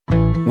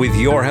With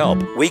your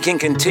help, we can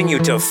continue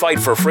to fight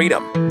for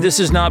freedom. This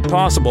is not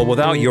possible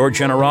without your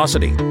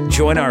generosity.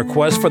 Join our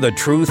quest for the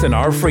truth and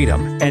our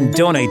freedom and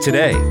donate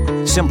today.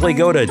 Simply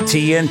go to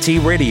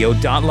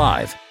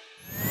tntradio.live.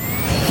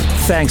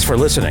 Thanks for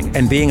listening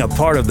and being a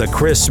part of the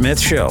Chris Smith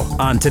Show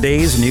on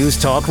today's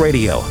News Talk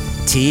Radio,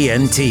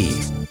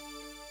 TNT.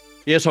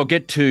 Yes, I'll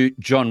get to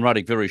John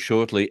Ruddick very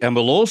shortly, and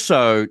we'll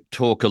also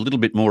talk a little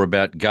bit more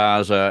about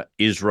Gaza,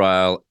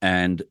 Israel,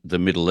 and the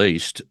Middle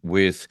East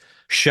with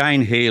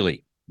Shane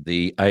Healy,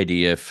 the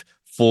ADF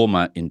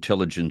former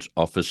intelligence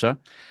officer.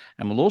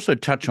 And we'll also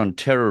touch on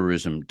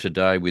terrorism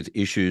today with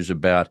issues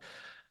about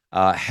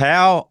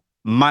how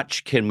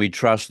much can we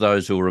trust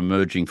those who are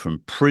emerging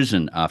from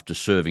prison after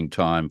serving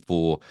time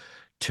for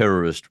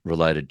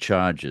terrorist-related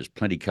charges.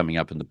 Plenty coming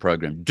up in the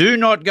program. Do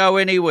not go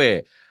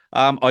anywhere.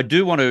 I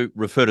do want to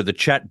refer to the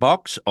chat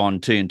box on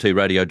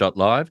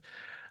tntradio.live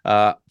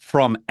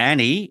from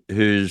Annie,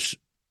 who's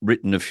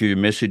written a few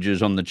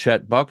messages on the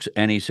chat box.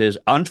 Annie says,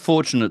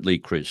 unfortunately,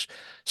 Chris,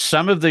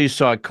 some of these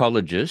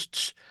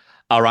psychologists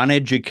are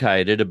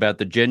uneducated about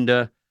the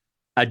gender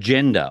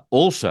agenda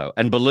also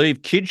and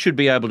believe kids should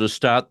be able to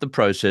start the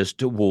process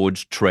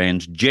towards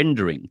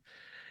transgendering.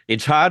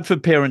 It's hard for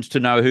parents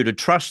to know who to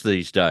trust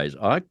these days.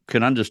 I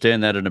can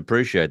understand that and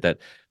appreciate that.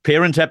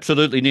 Parents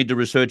absolutely need to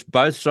research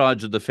both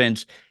sides of the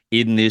fence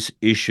in this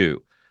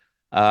issue.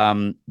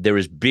 There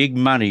is big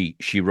money,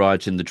 she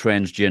writes, in the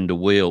transgender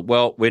wheel.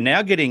 Well, we're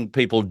now getting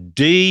people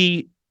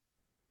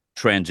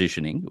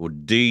de-transitioning or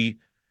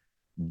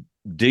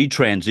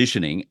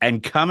detransitioning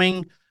and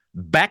coming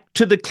back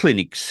to the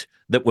clinics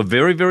that were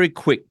very, very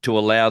quick to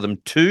allow them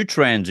to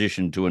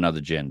transition to another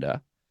gender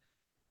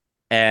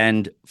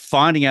and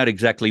finding out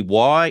exactly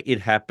why it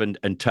happened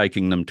and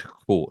taking them to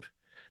court.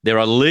 There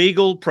are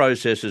legal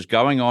processes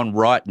going on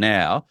right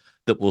now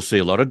that will see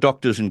a lot of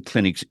doctors and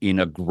clinics in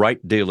a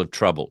great deal of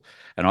trouble.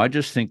 And I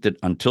just think that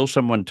until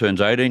someone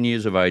turns 18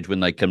 years of age, when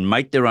they can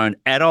make their own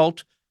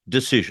adult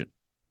decision,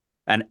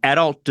 an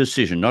adult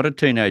decision, not a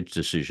teenage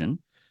decision,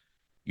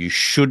 you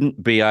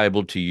shouldn't be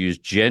able to use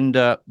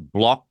gender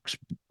blocks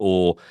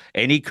or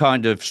any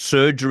kind of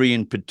surgery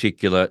in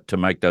particular to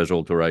make those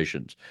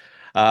alterations.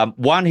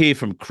 One here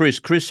from Chris.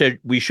 Chris said,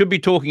 we should be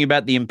talking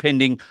about the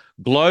impending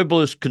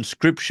globalist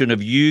conscription of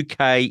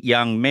UK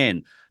young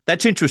men.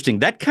 That's interesting.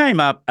 That came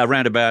up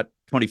around about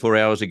 24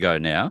 hours ago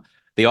now,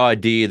 the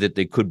idea that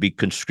there could be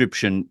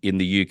conscription in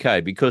the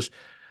UK, because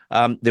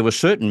there were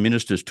certain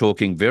ministers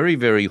talking very,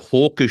 very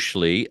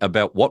hawkishly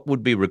about what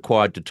would be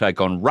required to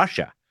take on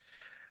Russia.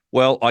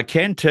 Well, I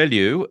can tell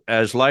you,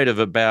 as late of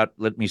about,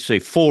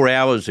 4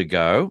 hours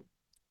ago,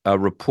 a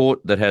report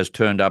that has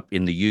turned up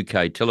in the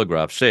UK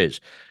Telegraph says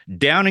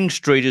Downing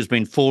Street has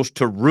been forced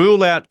to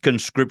rule out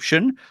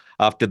conscription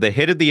after the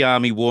head of the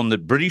army warned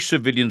that British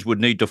civilians would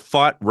need to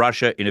fight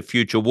Russia in a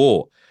future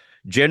war.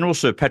 General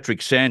Sir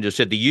Patrick Sanders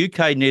said the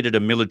UK needed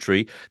a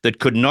military that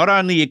could not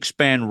only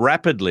expand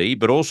rapidly,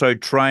 but also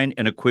train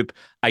and equip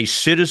a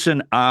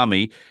citizen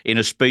army in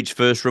a speech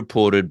first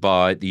reported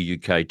by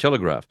the UK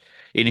Telegraph.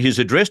 In his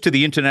address to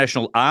the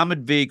International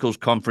Armoured Vehicles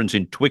Conference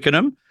in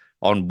Twickenham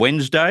on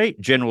Wednesday,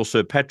 General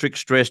Sir Patrick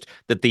stressed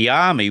that the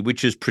Army,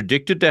 which is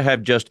predicted to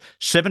have just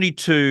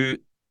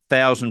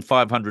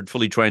 72,500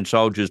 fully trained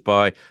soldiers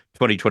by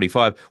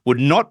 2025, would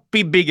not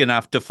be big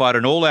enough to fight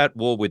an all-out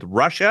war with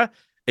Russia,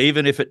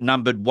 even if it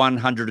numbered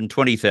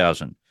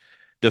 120,000.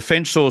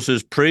 Defence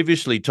sources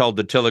previously told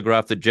the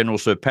Telegraph that General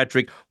Sir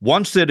Patrick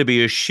wants there to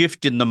be a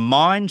shift in the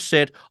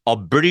mindset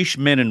of British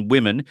men and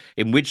women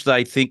in which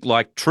they think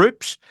like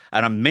troops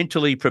and are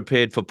mentally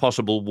prepared for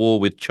possible war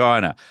with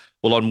China.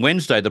 Well, on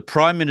Wednesday, the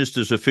Prime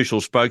Minister's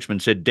official spokesman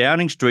said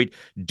Downing Street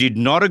did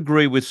not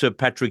agree with Sir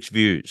Patrick's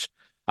views.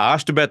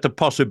 Asked about the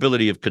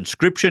possibility of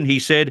conscription, he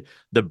said,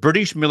 the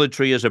British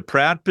military has a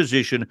proud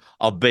position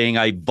of being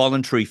a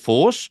voluntary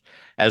force.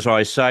 As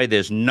I say,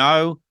 there's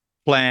no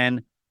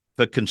plan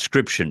for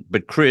conscription.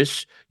 But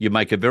Chris, you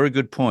make a very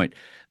good point.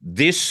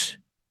 This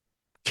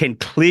can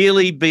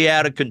clearly be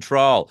out of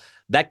control.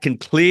 That can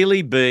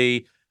clearly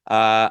be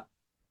a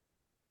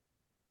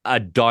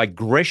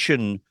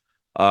digression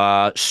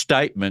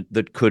statement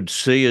that could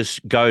see us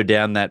go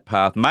down that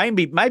path.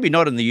 Maybe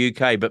not in the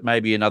UK, but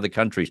maybe in other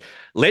countries.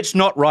 Let's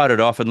not write it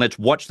off and let's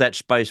watch that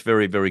space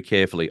very, very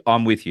carefully.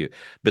 I'm with you.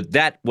 But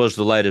that was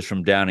the latest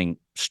from Downing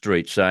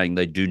Street, saying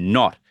they do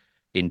not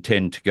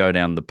intend to go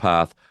down the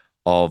path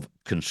of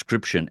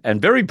conscription. And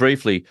very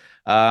briefly,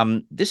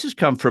 this has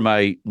come from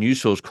a news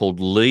source called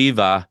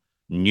Lever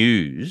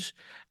News,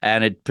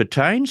 and it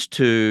pertains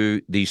to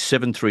the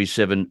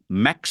 737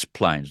 MAX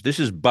planes. This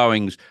is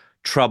Boeing's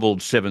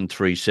troubled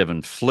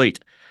 737 fleet.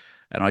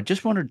 And I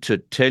just wanted to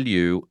tell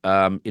you,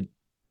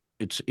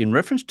 it's in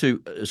reference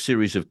to a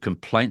series of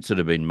complaints that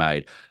have been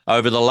made.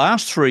 Over the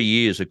last 3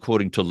 years,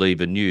 according to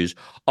Lever News,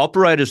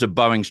 operators of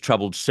Boeing's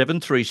troubled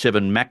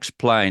 737 MAX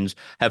planes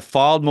have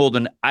filed more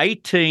than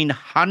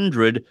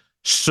 1,800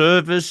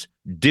 service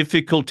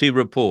difficulty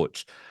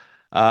reports.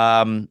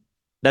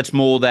 That's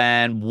more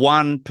than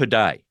one per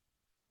day.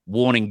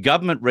 warning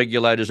government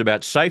regulators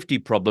about safety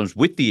problems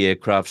with the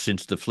aircraft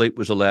since the fleet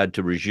was allowed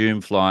to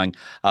resume flying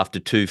after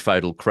 2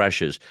 fatal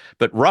crashes.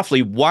 But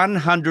roughly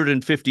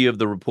 150 of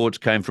the reports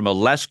came from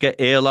Alaska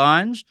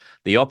Airlines,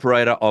 the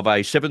operator of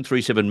a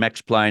 737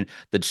 MAX plane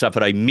that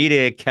suffered a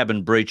mid-air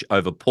cabin breach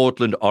over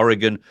Portland,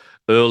 Oregon,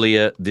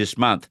 earlier this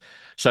month.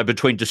 So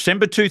between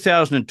December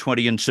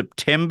 2020 and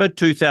September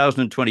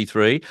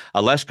 2023,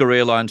 Alaska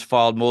Airlines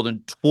filed more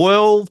than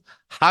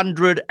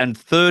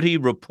 1,230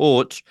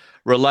 reports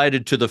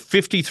related to the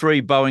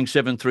 53 Boeing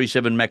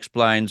 737 MAX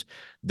planes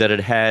that it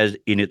has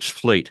in its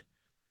fleet.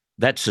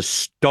 That's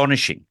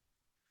astonishing.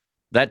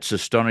 That's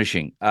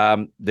astonishing.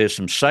 There's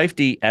some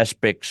safety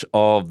aspects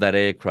of that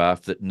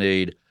aircraft that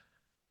need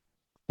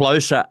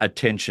closer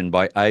attention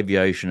by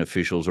aviation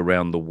officials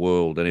around the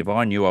world. And if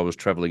I knew I was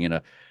travelling in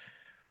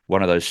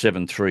one of those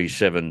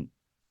 737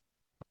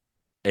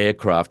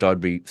 aircraft,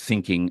 I'd be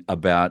thinking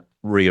about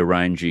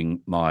rearranging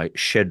my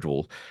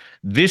schedule.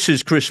 This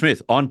is Chris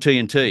Smith on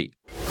TNT.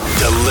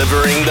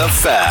 Delivering the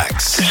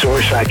facts. The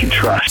source I can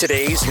trust.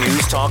 Today's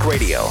News Talk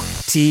Radio.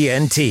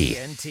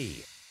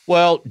 TNT.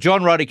 Well,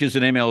 John Ruddick is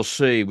an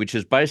MLC, which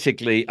is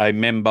basically a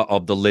member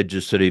of the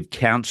Legislative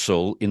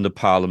Council in the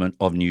Parliament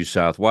of New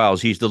South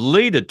Wales. He's the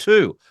leader,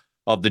 too,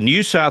 of the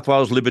New South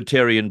Wales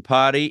Libertarian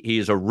Party. He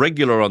is a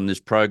regular on this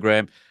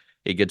program.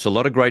 He gets a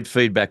lot of great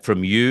feedback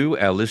from you,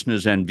 our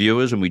listeners and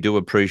viewers, and we do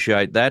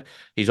appreciate that.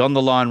 He's on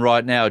the line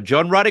right now.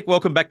 John Ruddick,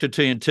 welcome back to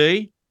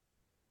TNT.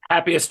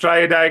 Happy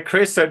Australia Day,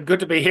 Chris, and good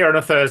to be here on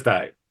a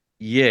Thursday.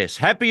 Yes,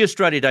 happy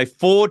Australia Day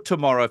for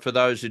tomorrow for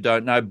those who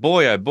don't know.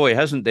 Boy, oh boy,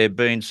 hasn't there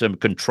been some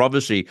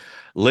controversy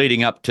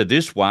leading up to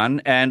this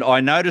one. And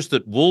I noticed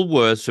that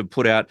Woolworths have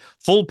put out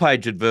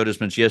full-page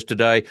advertisements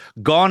yesterday,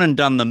 gone and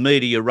done the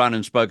media run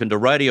and spoken to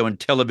radio and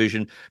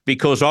television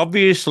because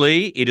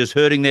obviously it is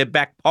hurting their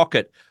back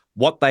pocket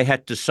what they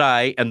had to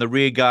say and the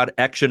rearguard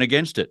action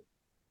against it.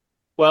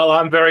 Well,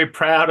 I'm very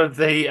proud of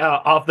the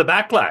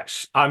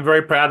backlash. I'm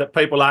very proud that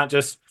people aren't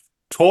just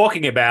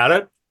talking about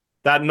it.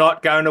 They're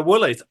not going to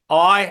Woolies.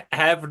 I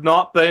have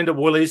not been to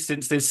Woolies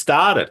since this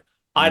started.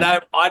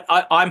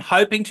 I'm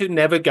hoping to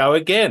never go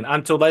again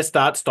until they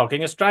start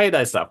stocking Australia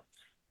Day stuff.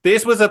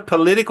 This was a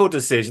political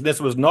decision.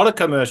 This was not a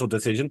commercial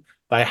decision.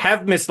 They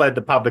have misled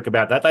the public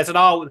about that. They said,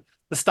 oh,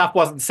 the stuff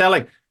wasn't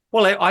selling.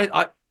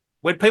 Well,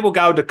 when people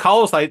go into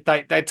Coles, they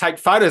take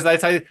photos. They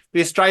say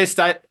the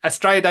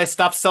Australia Day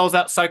stuff sells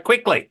out so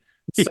quickly.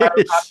 So,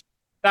 Yes.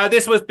 no,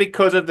 this was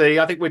because of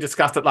I think we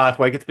discussed it last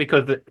week. It's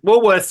because the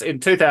Woolworths in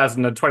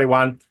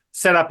 2021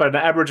 set up an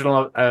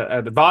Aboriginal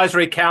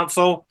advisory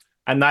council,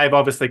 and they've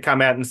obviously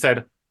come out and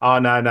said, oh,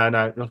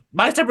 no.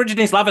 Most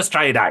Aborigines love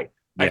Australia Day.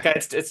 Yeah. Okay,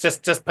 it's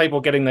just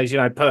people getting these,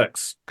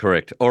 perks.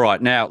 Correct. All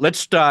right. Now, let's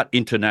start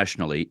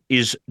internationally.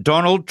 Is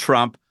Donald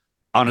Trump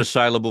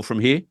unassailable from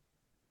here?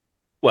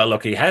 Well,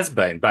 look, he has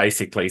been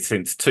basically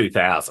since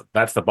 2000.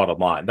 That's the bottom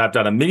line. They've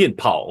done 1 million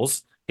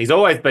polls. He's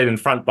always been in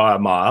front by a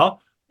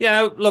mile.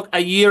 Look,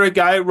 a year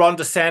ago, Ron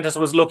DeSantis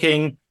was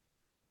looking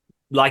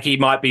like he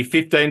might be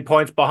 15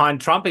 points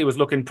behind Trump. He was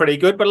looking pretty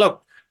good. But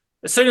look,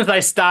 as soon as they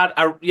start,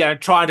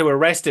 trying to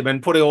arrest him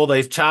and putting all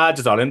these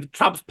charges on him,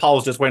 Trump's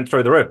polls just went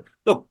through the roof.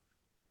 Look,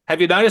 have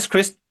you noticed,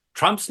 Chris?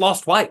 Trump's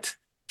lost weight.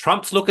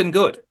 Trump's looking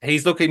good.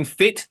 He's looking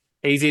fit.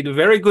 He's in a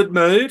very good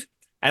mood.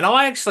 And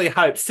I actually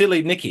hope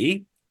silly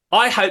Nikki,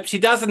 I hope she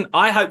doesn't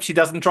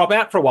drop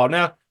out for a while.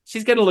 Now,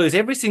 she's going to lose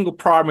every single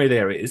primary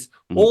there is.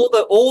 All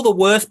the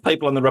worst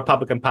people in the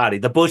Republican Party,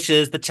 the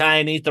Bushes, the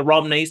Cheneys, the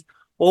Romneys,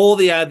 all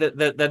the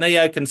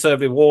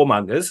neoconservative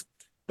warmongers,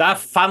 they're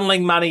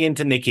funneling money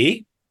into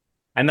Nikki,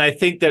 and they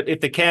think that if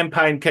the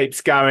campaign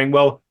keeps going,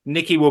 well,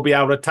 Nikki will be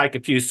able to take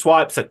a few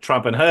swipes at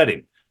Trump and hurt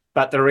him.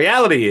 But the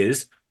reality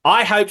is,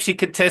 I hope she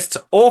contests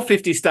all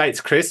 50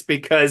 states, Chris,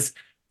 because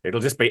it'll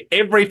just be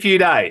every few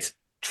days.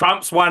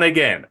 Trump's won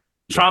again.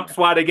 Trump's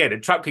won again.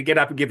 And Trump could get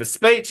up and give a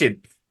speech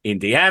in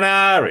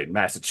Indiana or in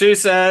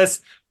Massachusetts,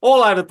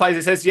 all over the place.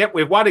 He says, yep,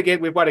 we've won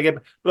again.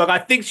 Look, I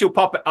think she'll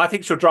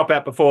drop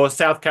out before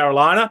South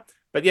Carolina.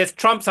 But yes,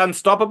 Trump's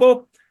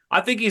unstoppable. I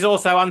think he's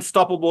also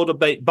unstoppable to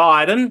beat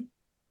Biden.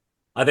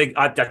 I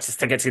just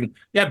think it's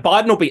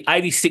Biden will be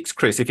 86,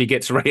 Chris, if he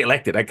gets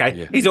re-elected. Okay,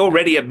 yeah. He's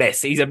already a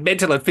mess. He's a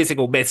mental and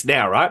physical mess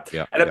now, right?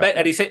 Yeah.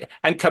 And he said,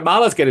 and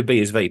Kamala's going to be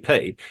his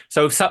VP.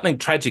 So if something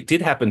tragic did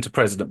happen to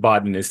President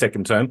Biden in his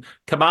second term,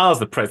 Kamala's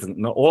the president.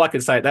 And all I can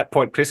say at that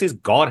point, Chris, is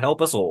God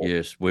help us all.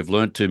 Yes, we've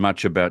learned too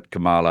much about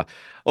Kamala.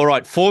 All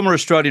right, former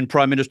Australian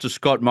Prime Minister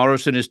Scott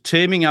Morrison is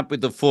teaming up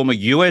with the former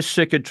US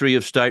Secretary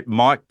of State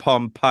Mike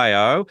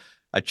Pompeo,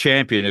 a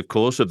champion, of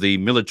course, of the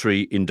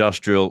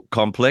military-industrial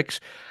complex.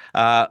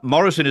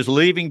 Morrison is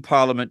leaving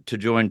Parliament to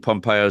join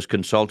Pompeo's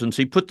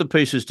consultancy. Put the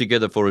pieces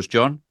together for us,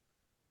 John.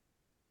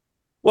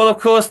 Well, of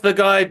course, the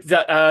guy,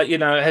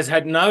 has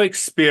had no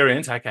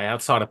experience,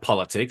 outside of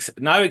politics,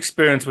 no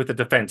experience with the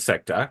defence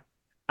sector,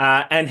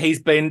 and he's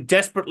been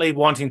desperately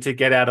wanting to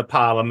get out of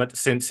Parliament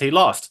since he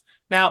lost.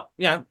 Now,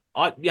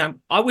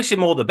 I wish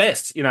him all the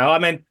best.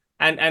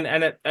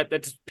 And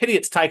it's pity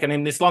it's taken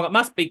him this long. It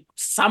must be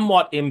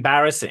somewhat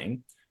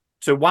embarrassing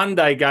to one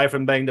day go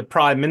from being the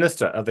Prime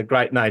Minister of the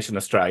great nation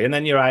Australia, and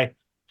then you're a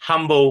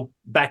humble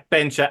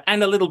backbencher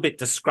and a little bit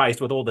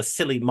disgraced with all the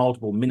silly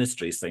multiple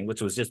ministries thing,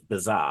 which was just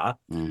bizarre.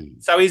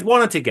 So he's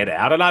wanted to get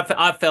out, and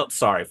I felt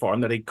sorry for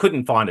him that he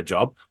couldn't find a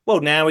job. Well,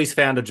 now he's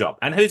found a job.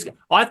 And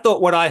I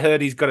thought when I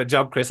heard he's got a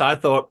job, Chris, I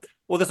thought,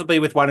 well, this will be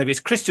with one of his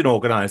Christian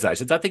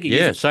organisations. I think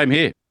same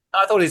here.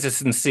 I thought he's a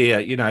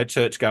sincere,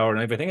 churchgoer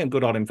and everything, and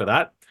good on him for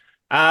that.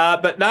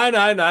 But no.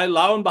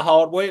 Lo and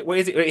behold,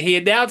 he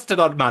announced it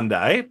on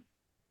Monday.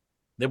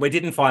 Then we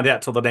didn't find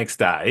out till the next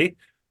day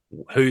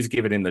who's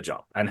given him the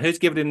job. And who's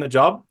given him the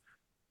job?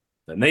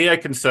 The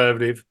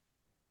neoconservative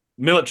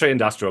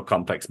military-industrial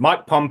complex,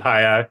 Mike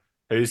Pompeo,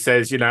 who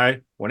says,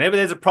 whenever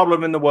there's a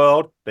problem in the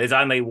world, there's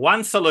only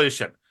one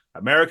solution.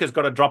 America's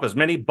got to drop as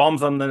many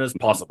bombs on them as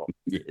possible.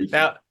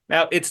 Yes.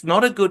 Now, it's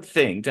not a good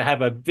thing to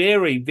have a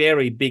very,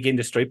 very big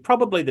industry,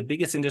 probably the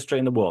biggest industry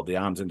in the world, the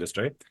arms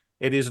industry.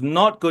 It is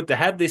not good to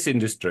have this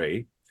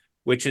industry,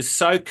 which is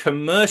so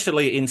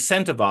commercially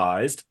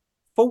incentivized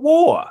for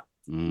war.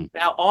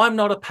 Now, I'm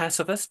not a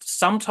pacifist.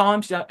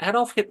 Sometimes,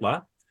 Adolf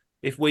Hitler,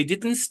 if we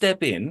didn't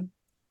step in,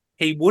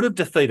 he would have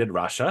defeated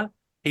Russia.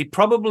 He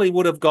probably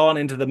would have gone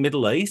into the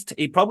Middle East.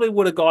 He probably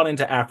would have gone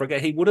into Africa.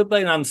 He would have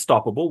been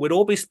unstoppable. We'd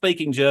all be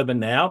speaking German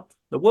now.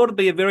 The world would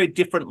be a very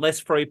different,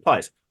 less free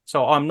place.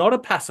 So I'm not a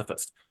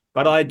pacifist,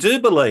 but I do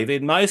believe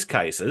in most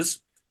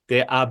cases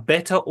there are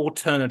better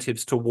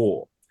alternatives to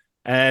war.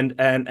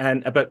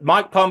 But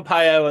Mike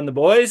Pompeo and the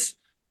boys,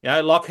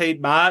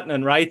 Lockheed Martin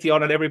and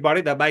Raytheon and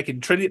everybody, they're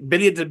making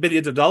billions and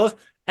billions of dollars.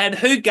 And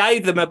who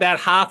gave them about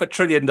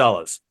 $500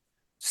 billion?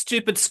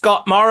 Stupid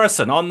Scott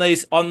Morrison on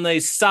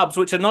these subs,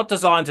 which are not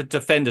designed to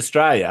defend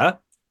Australia.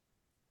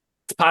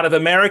 It's part of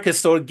America's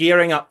sort of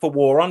gearing up for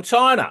war on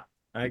China.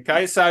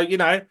 Okay, so,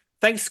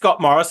 thanks,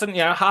 Scott Morrison.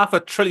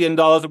 $500 billion,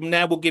 and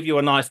now we'll give you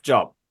a nice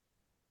job.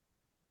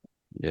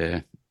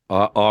 Yeah.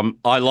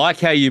 I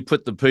like how you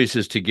put the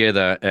pieces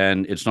together,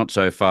 and it's not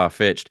so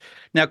far-fetched.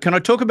 Now, can I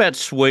talk about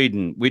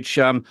Sweden, which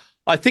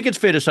I think it's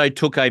fair to say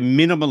took a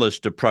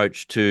minimalist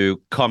approach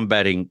to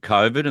combating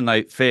COVID, and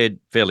they fared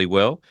fairly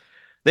well.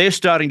 They're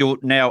starting to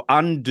now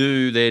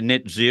undo their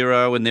net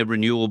zero and their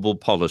renewable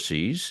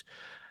policies.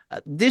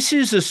 This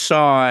is a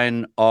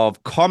sign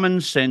of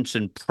common sense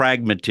and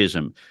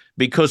pragmatism,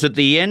 because at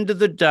the end of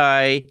the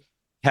day,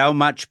 how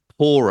much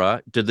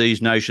poorer do these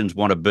nations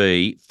want to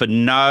be for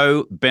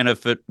no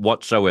benefit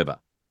whatsoever?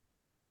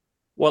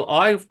 Well,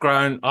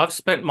 I've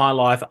spent my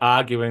life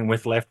arguing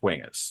with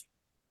left-wingers,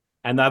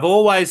 and they've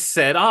always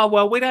said, oh,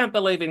 well, we don't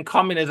believe in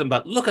communism,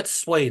 but look at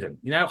Sweden,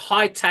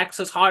 high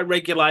taxes, high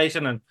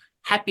regulation, and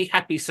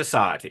happy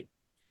society.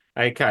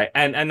 Okay,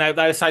 and they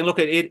were saying, look,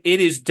 it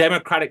is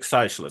democratic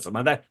socialism.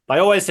 And they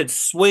always said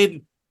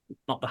Sweden,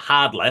 not the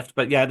hard left,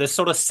 but the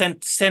sort of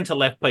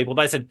centre-left people,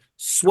 they said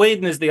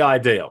Sweden is the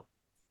ideal.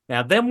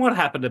 Now, then what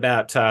happened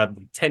about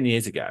 10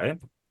 years ago, and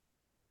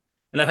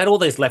they've had all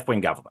these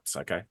left-wing governments,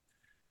 okay?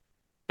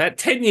 About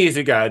 10 years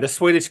ago, the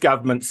Swedish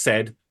government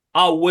said,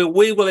 oh,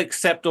 we will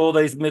accept all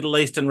these Middle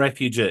Eastern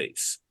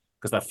refugees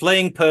because they're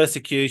fleeing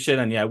persecution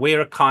and,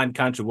 we're a kind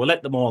country. We'll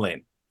let them all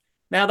in.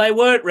 Now, they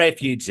weren't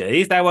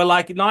refugees. They were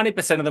like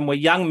 90% of them were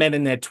young men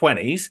in their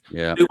 20s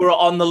who were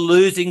on the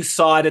losing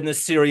side in the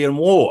Syrian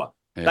war.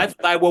 Yeah.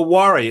 They were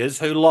warriors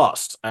who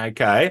lost,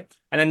 okay?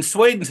 And then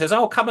Sweden says,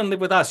 oh, come and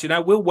live with us.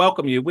 We'll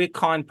welcome you. We're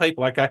kind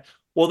people, okay?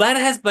 Well, that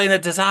has been a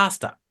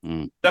disaster.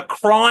 The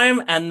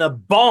crime and the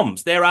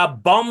bombs. There are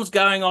bombs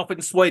going off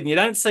in Sweden. You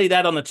don't see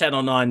that on the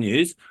Channel 9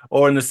 News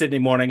or in the Sydney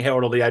Morning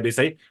Herald or the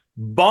ABC.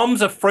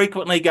 Bombs are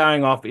frequently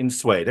going off in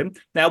Sweden.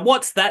 Now,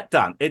 what's that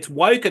done? It's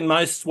woken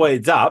most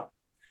Swedes up.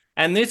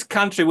 And this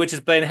country, which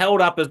has been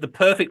held up as the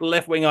perfect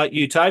left-wing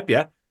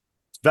utopia,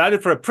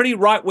 voted for a pretty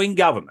right-wing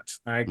government,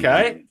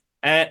 okay?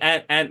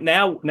 And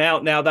now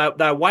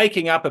they're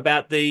waking up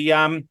about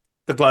the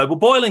global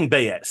boiling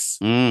BS.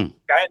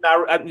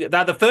 Okay,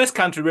 they're the first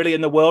country really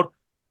in the world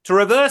to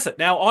reverse it.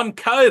 Now, on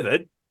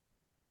COVID,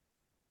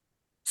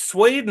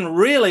 Sweden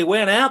really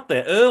went out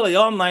there early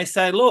on. They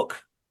say,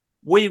 look,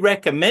 we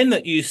recommend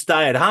that you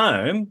stay at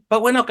home,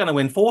 but we're not going to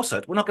enforce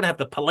it. We're not going to have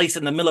the police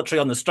and the military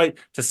on the street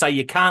to say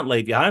you can't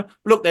leave your home.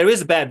 Look, there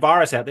is a bad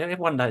virus out there.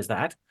 Everyone knows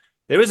that.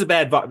 There is a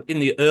bad virus. In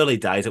the early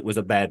days, it was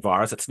a bad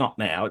virus. It's not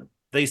now.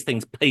 These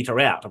things peter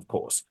out, of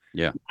course.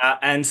 Yeah.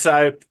 And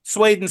so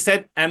Sweden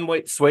said,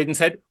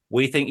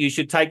 we think you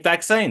should take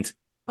vaccines,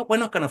 but we're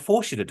not going to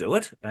force you to do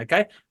it,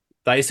 okay?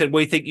 They said,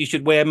 we think you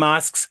should wear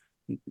masks,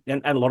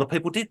 and a lot of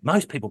people did.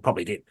 Most people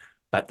probably did.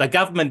 But the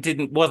government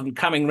wasn't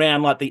coming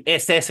around like the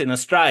SS in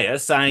Australia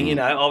saying, you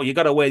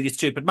got to wear your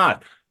stupid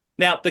mask.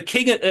 Now,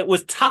 it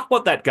was tough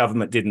what that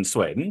government did in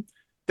Sweden.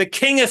 The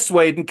King of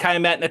Sweden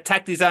came out and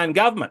attacked his own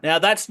government. Now,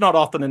 that's not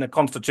often in a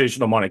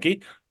constitutional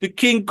monarchy. The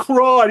King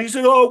cried. He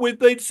said, oh, we've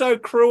been so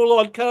cruel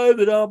on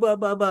COVID. Oh, blah,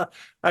 blah, blah.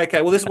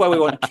 Okay, well, this is why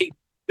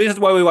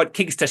we want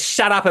kings to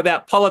shut up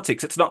about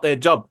politics. It's not their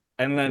job.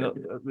 And then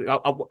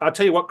I'll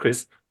tell you what,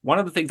 Chris, one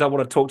of the things I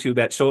want to talk to you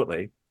about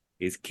shortly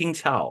is King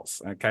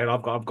Charles. Okay, and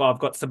I've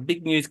got some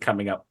big news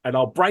coming up, and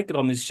I'll break it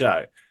on this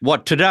show.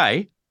 What,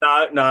 today?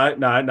 No.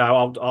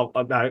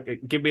 I'll no.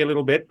 Give me a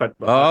little bit, but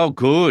Oh,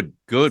 good.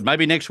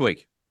 Maybe next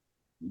week.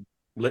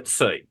 let's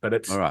see. But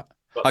it's All right.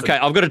 Okay,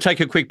 I've got to take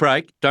a quick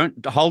break.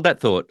 Don't hold that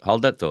thought.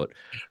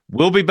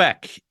 We'll be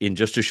back in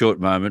just a short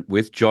moment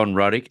with John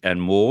Ruddick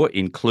and more,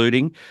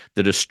 including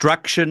the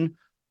destruction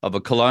of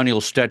a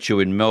colonial statue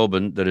in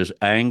Melbourne that has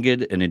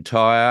angered an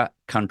entire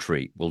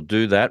country. We'll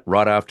do that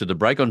right after the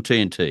break on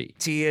TNT.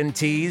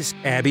 TNT's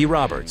Abby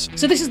Roberts.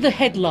 So this is the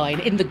headline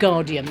in The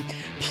Guardian.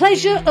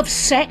 Pleasure of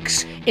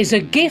sex is a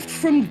gift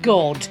from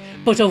God,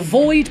 but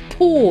avoid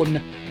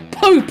porn.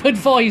 Pope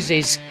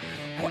advises.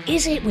 What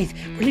is it with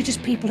religious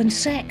people and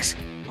sex?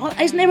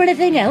 Isn't there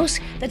anything else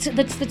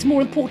that's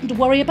more important to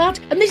worry about?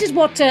 And this is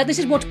what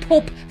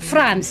Pope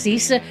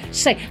Francis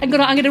say. I'm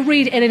gonna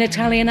read it in an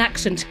Italian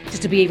accent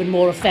just to be even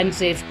more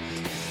offensive.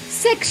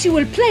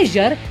 Sexual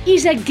pleasure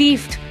is a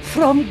gift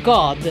from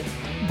God,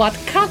 but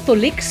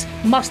Catholics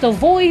must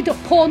avoid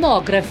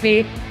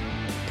pornography.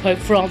 Pope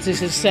Francis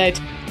has said.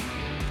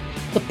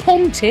 The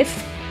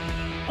pontiff.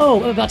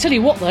 Oh, I'll tell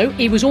you what though,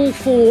 he was all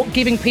for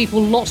giving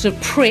people lots of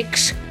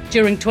pricks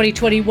during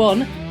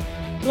 2021.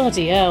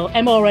 Bloody hell,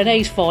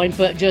 mRNA's fine,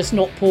 but just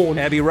not porn.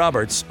 Abby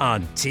Roberts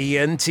on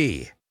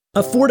TNT.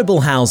 Affordable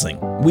housing,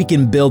 we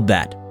can build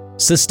that.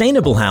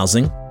 Sustainable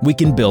housing, we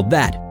can build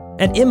that.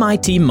 At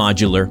MIT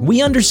Modular,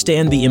 we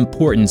understand the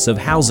importance of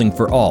housing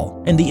for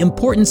all and the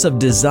importance of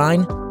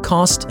design,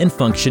 cost, and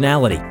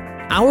functionality.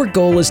 Our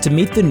goal is to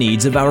meet the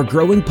needs of our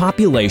growing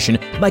population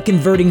by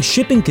converting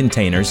shipping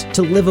containers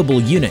to livable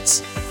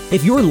units.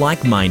 If you're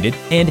like-minded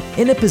and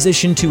in a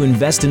position to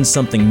invest in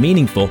something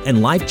meaningful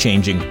and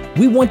life-changing,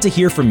 we want to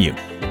hear from you.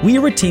 We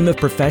are a team of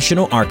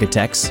professional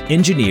architects,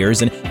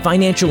 engineers, and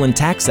financial and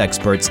tax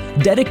experts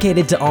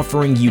dedicated to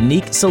offering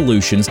unique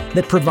solutions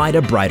that provide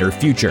a brighter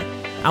future.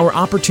 Our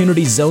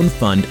Opportunity Zone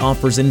Fund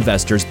offers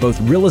investors both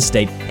real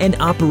estate and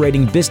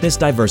operating business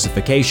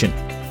diversification,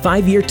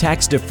 5-year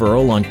tax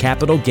deferral on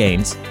capital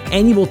gains,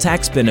 annual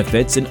tax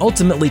benefits, and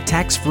ultimately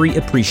tax-free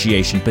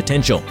appreciation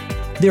potential.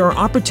 There are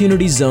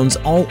opportunity zones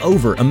all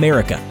over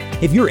America.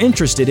 If you're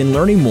interested in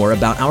learning more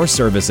about our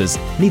services,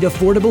 need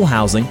affordable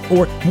housing,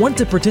 or want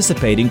to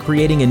participate in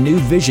creating a new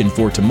vision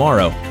for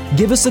tomorrow,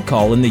 give us a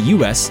call in the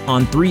U.S.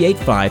 on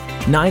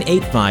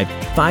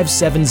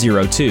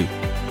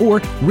 385-985-5702 or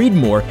read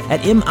more at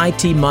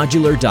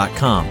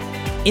mitmodular.com.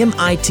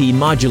 MIT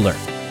Modular.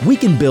 We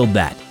can build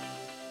that.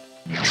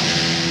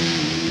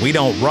 We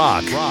don't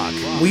rock.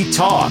 We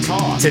talk.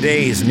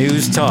 Today's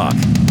News Talk.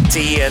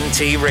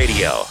 TNT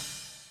Radio.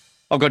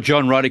 I've got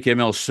John Ruddick,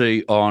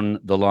 MLC, on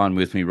the line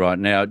with me right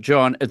now.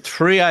 John, at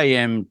 3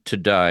 a.m.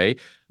 today,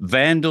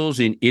 vandals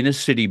in inner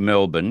city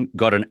Melbourne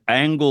got an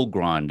angle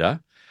grinder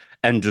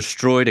and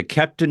destroyed a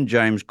Captain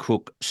James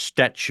Cook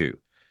statue.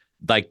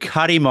 They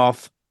cut him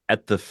off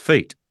at the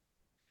feet.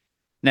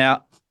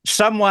 Now,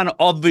 someone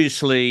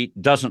obviously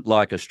doesn't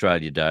like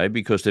Australia Day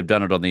because they've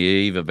done it on the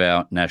eve of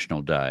our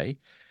National Day.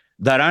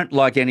 They don't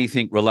like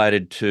anything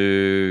related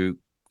to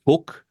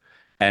Cook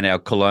and our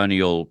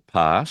colonial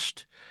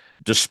past,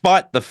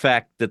 despite the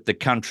fact that the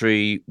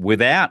country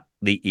without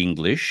the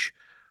English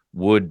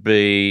would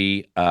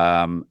be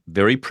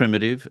very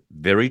primitive,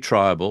 very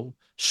tribal,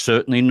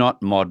 certainly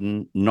not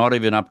modern, not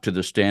even up to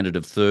the standard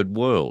of third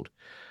world.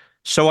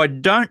 So I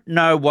don't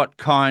know what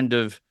kind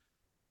of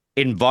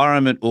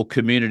environment or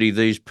community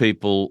these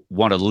people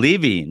want to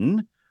live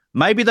in.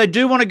 Maybe they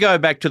do want to go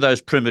back to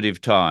those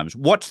primitive times.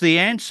 What's the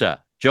answer,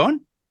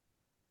 John?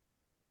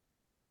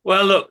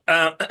 Well, look,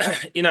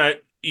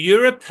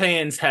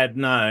 Europeans had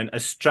known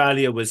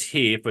Australia was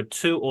here for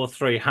 200 or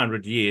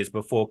 300 years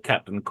before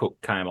Captain Cook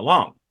came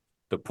along.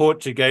 The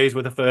Portuguese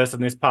were the first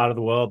in this part of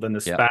the world, then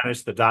the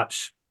Spanish, the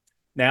Dutch.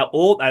 Now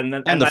and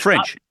the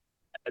French.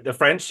 The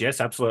French,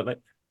 yes, absolutely.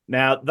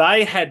 Now,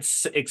 they had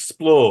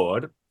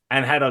explored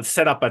and had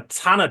set up a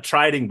ton of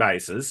trading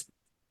bases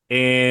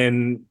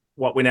in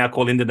what we now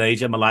call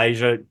Indonesia,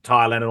 Malaysia,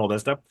 Thailand, and all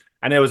that stuff.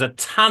 And there was a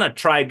ton of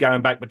trade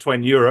going back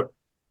between Europe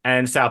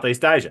and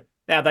Southeast Asia.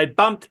 Now, they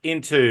bumped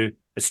into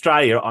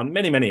Australia on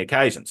many, many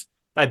occasions.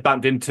 They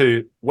bumped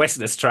into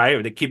Western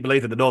Australia, the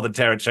Kimberleys and the Northern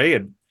Territory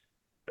and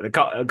the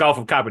Gulf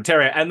of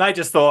Carpentaria, and they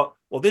just thought,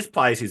 well, this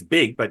place is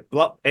big, but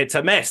look, it's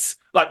a mess.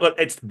 Look,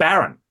 it's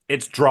barren.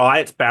 It's dry,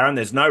 it's barren,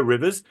 there's no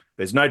rivers,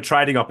 there's no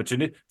trading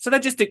opportunity. So they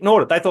just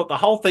ignored it. They thought the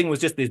whole thing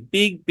was just this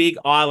big, big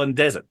island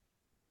desert.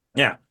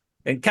 Yeah.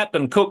 And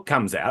Captain Cook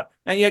comes out,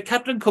 and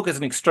Captain Cook is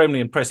an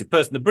extremely impressive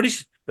person. The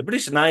British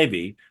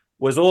Navy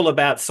was all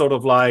about sort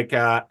of like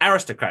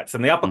aristocrats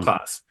and the upper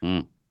class.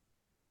 Mm.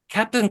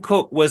 Captain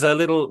Cook was a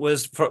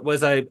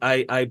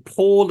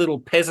poor little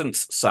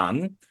peasant's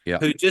son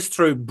who just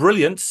through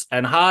brilliance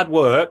and hard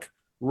work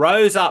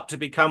rose up to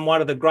become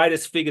one of the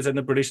greatest figures in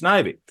the British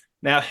Navy.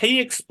 Now, he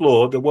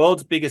explored the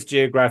world's biggest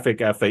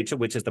geographic feature,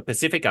 which is the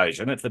Pacific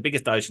Ocean. It's the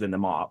biggest ocean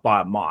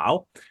by a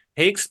mile.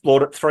 He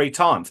explored it 3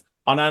 times.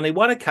 On only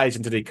one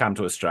occasion did he come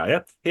to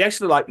Australia. He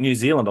actually liked New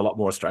Zealand a lot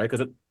more Australia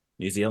because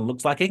New Zealand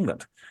looks like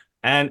England.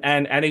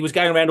 And he was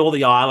going around all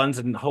the islands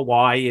and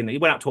Hawaii, and he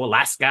went up to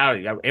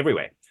Alaska,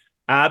 everywhere.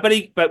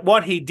 But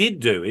what he did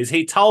do is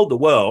he told the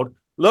world,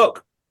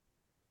 look,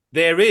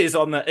 there is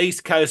on the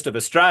east coast of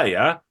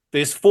Australia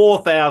this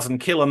 4,000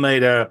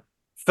 kilometre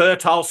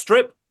fertile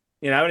strip,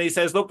 and he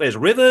says, look, there's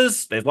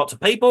rivers, there's lots of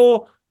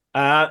people,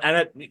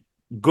 and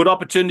good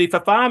opportunity for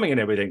farming and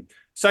everything.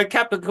 So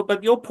Captain Cook,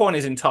 but your point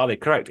is entirely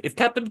correct. If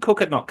Captain Cook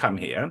had not come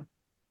here,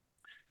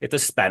 if the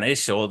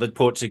Spanish or the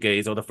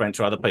Portuguese or the French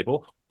or other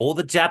people, or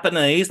the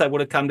Japanese, they would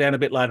have come down a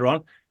bit later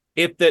on.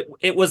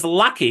 It was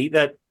lucky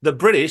that the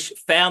British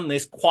found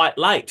this quite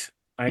late,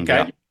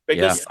 okay?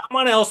 Because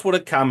someone else would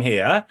have come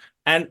here.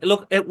 And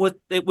look, it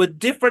were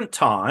different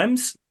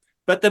times,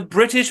 but the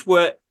British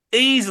were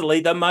easily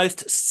the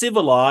most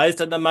civilized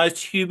and the most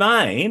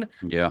humane.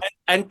 Yeah.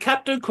 And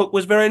Captain Cook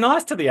was very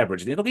nice to the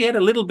Aborigines. Look, he had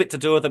a little bit to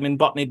do with them in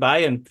Botany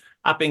Bay and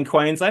up in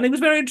Queensland. He was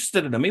very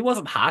interested in them. He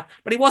wasn't hard,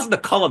 but he wasn't a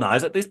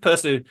colonizer. This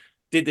person who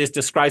did this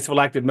disgraceful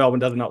act in Melbourne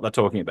doesn't know what they're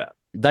talking about.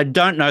 They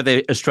don't know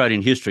their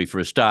Australian history, for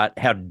a start,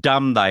 how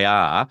dumb they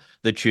are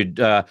that you'd,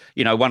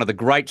 one of the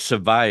great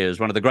surveyors,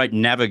 one of the great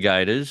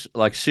navigators,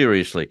 like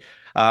seriously.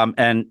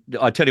 And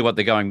I tell you what,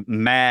 they're going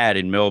mad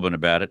in Melbourne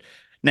about it.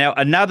 Now,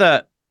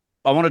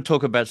 I want to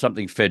talk about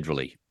something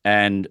federally.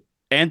 And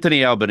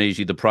Anthony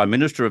Albanese, the Prime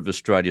Minister of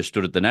Australia,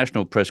 stood at the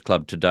National Press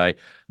Club today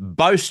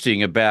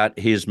boasting about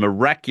his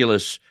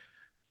miraculous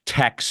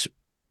tax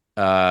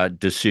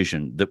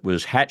decision that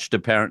was hatched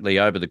apparently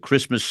over the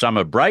Christmas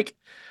summer break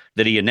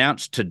that he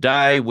announced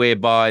today,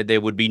 whereby there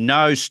would be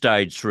no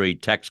stage 3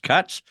 tax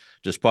cuts,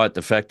 despite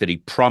the fact that he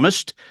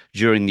promised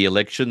during the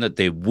election that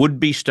there would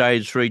be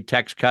stage 3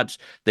 tax cuts,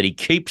 that he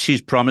keeps his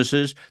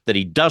promises, that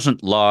he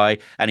doesn't lie,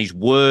 and his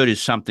word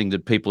is something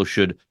that people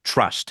should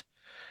trust.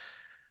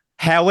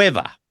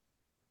 However,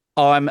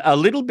 I'm a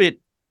little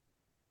bit,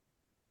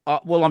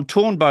 I'm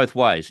torn both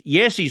ways.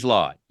 Yes, he's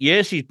lied.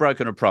 Yes, he's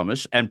broken a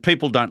promise, and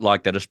people don't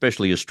like that,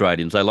 especially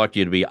Australians. They like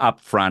you to be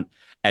upfront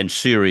and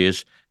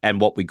serious and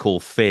what we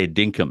call fair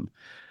dinkum.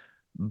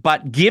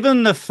 But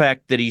given the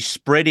fact that he's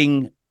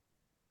spreading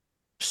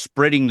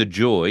the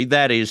joy,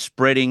 that is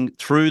spreading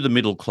through the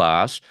middle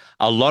class,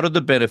 a lot of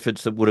the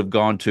benefits that would have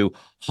gone to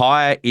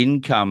higher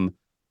income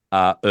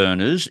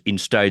earners in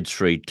stage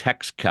 3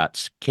 tax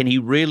cuts, can he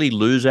really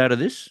lose out of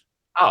this?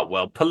 Oh,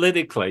 well,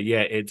 politically,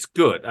 yeah, it's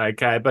good,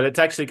 okay, but it's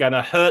actually going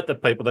to hurt the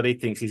people that he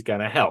thinks he's going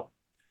to help.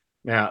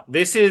 Now,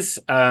 this is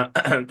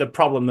the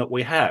problem that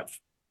we have,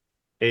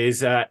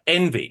 is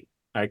envy,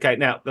 okay?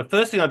 Now, the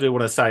first thing I do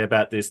want to say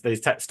about these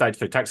stage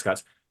 3 tax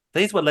cuts,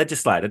 these were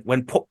legislated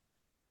when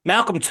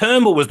Malcolm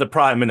Turnbull was the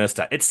Prime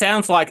Minister. It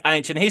sounds like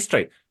ancient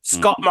history.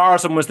 Scott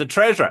Morrison was the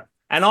Treasurer.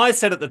 And I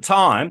said at the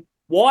time,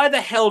 why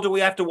the hell do we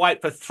have to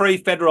wait for 3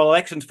 federal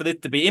elections for this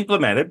to be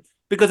implemented?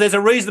 Because there's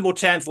a reasonable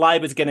chance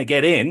Labor's going to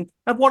get in.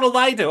 And what will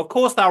they do? Of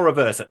course, they'll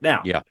reverse it.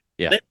 Now,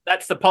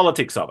 that's the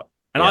politics of it.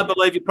 And I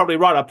believe you're probably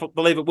right. I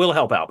believe it will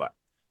help Albo.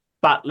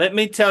 But let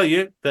me tell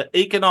you the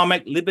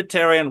economic,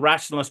 libertarian,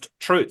 rationalist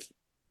truth.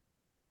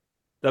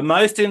 The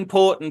most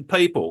important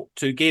people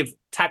to give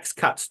tax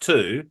cuts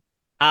to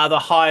are the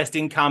highest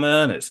income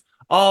earners.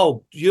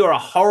 Oh, you're a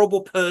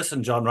horrible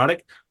person, John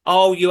Ruddick.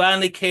 Oh, you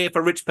only care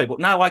for rich people.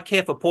 No, I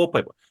care for poor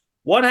people.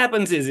 What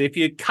happens is if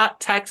you cut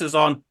taxes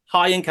on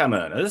high income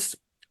earners,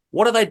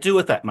 what do they do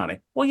with that money?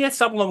 Well, yes,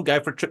 some of them go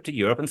for a trip to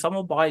Europe and some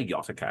will buy a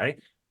yacht, okay?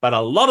 But a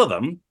lot of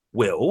them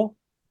will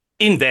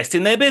invest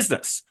in their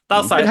business.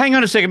 They'll say, but hang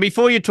on a second.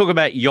 Before you talk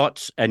about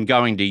yachts and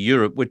going to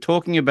Europe, we're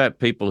talking about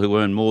people who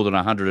earn more than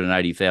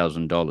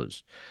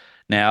 $180,000.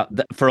 Now,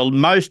 for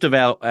most of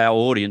our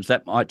audience,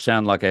 that might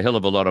sound like a hell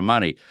of a lot of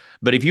money.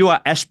 But if you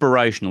are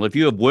aspirational, if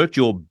you have worked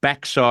your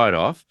backside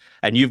off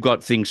and you've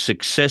got things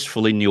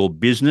successful in your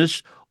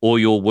business or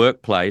your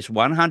workplace,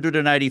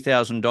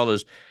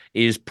 $180,000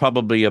 is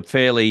probably a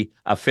fairly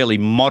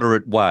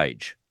moderate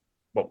wage.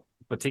 Well,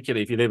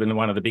 particularly if you live in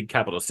one of the big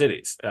capital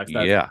cities.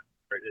 Yeah.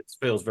 It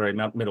feels very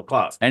middle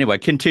class. Anyway,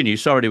 continue.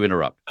 Sorry to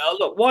interrupt.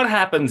 Look, what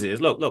happens is,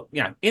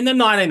 in the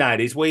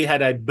 1980s, we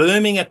had a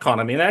booming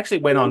economy, and it actually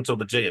went on till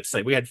the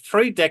GFC. We had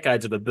 3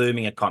 decades of a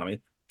booming economy, a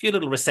few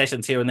little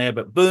recessions here and there,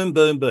 but boom,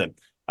 boom, boom,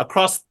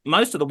 across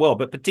most of the world,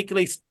 but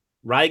particularly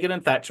Reagan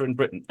and Thatcher in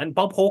Britain, and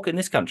Bob Hawke in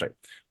this country.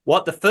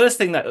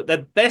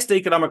 The best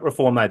economic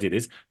reform they did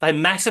is they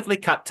massively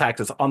cut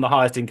taxes on the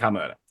highest income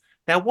earner.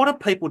 Now, what do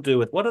people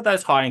do what do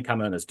those high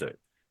income earners do?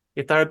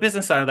 If they're a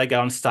business owner, they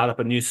go and start up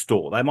a new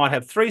store. They might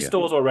have 3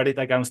 stores already.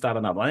 They go and start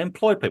another one. They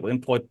employ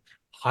people,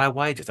 higher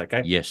wages,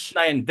 okay? Yes.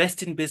 They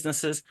invest in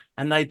businesses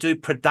and they do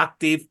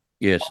productive.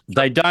 Yes.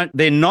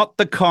 They're not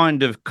the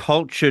kind of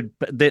culture,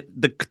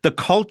 the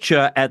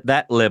culture at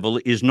that level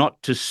is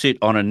not to sit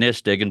on a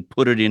nest egg and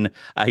put it in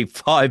a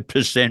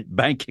 5%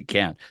 bank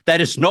account.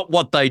 That is not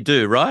what they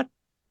do, right?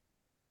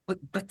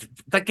 But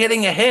they're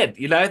getting ahead,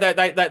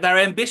 they're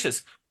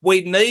ambitious.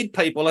 We need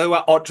people who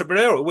are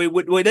entrepreneurial. We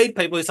need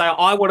people who say,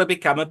 I want to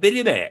become a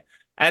billionaire.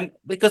 And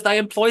because they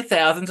employ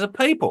thousands of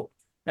people.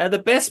 Now, the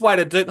best way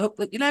to do,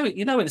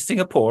 in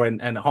Singapore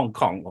and Hong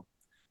Kong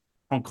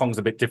Kong's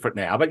a bit different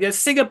now, but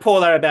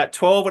Singapore, they're about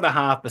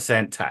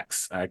 12.5%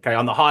 tax, okay,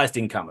 on the highest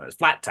income earners,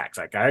 flat tax,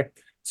 okay?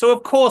 So,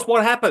 of course,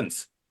 what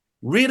happens?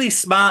 Really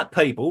smart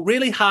people,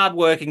 really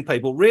hardworking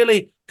people,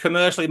 really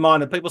commercially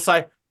minded people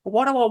say, Well,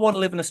 why do I want to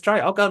live in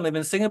Australia? I'll go and live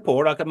in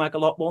Singapore and I can make a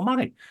lot more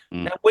money.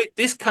 Now,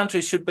 this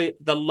country should be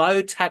the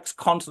low tax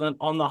continent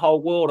on the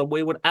whole world, and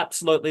we would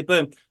absolutely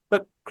boom.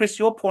 But Chris,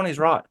 your point is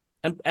right.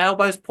 And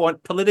Albo's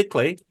point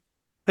politically,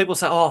 people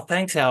say, oh,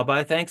 thanks, Albo.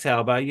 I'll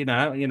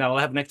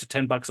have an extra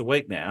 $10 a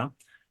week now.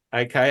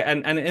 Okay.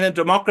 And in a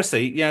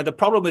democracy, the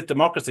problem with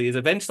democracy is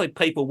eventually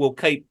people will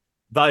keep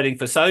voting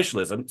for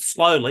socialism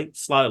slowly.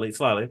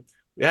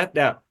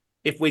 Now,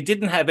 if we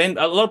didn't have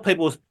a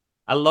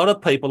lot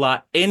of people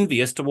are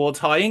envious towards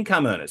high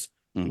income earners.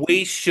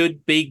 We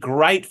should be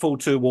grateful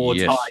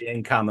towards high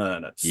income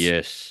earners.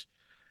 Yes.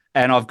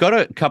 And I've got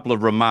a couple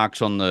of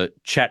remarks on the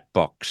chat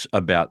box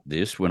about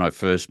this when I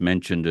first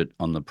mentioned it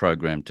on the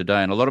program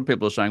today. And a lot of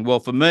people are saying,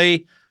 well, for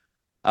me,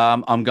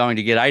 I'm going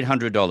to get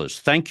 $800.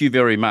 Thank you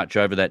very much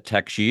over that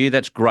tax year.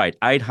 That's great.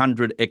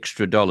 $800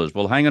 extra.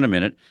 Well, hang on a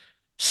minute.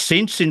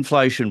 Since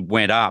inflation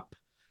went up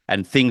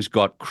and things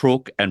got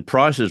crook and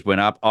prices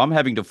went up, I'm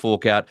having to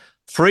fork out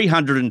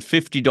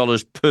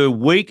 $350 per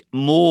week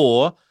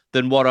more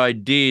than what I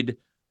did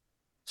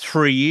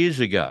 3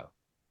 years ago.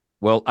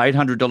 Well,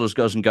 $800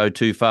 doesn't go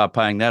too far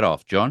paying that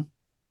off, John.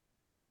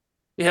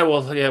 Yeah,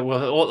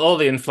 well, all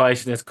the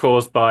inflation is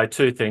caused by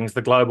two things: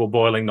 the global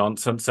boiling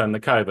nonsense and the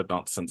COVID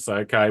nonsense.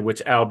 Okay,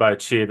 which Albo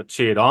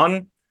cheered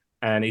on,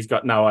 and he's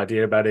got no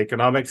idea about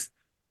economics.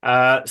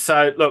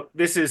 So look,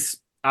 this is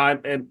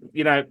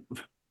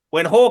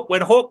when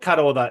Hawke cut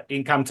all the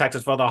income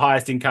taxes for the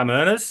highest income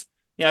earners,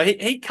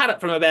 he cut it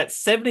from about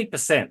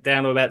 70%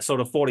 down to about sort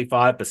of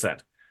 45%.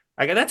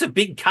 Okay, that's a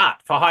big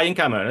cut for high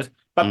income earners.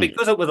 But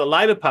because it was a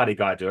Labor Party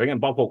guy doing it,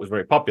 and Bob Hawke was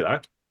very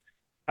popular,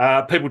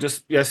 people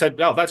just said,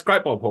 oh, that's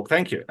great, Bob Hawke,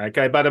 thank you.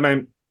 Okay, but I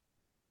mean,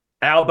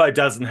 Albo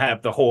doesn't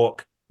have the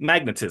Hawke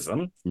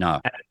magnetism and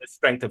the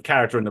strength of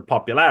character and the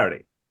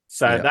popularity.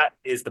 So that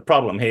is the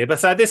problem here. But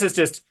so this is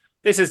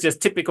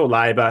just typical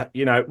Labor,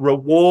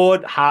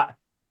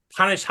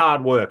 punish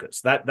hard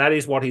workers. That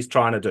is what he's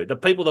trying to do. The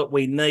people that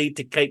we need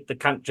to keep the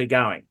country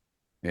going.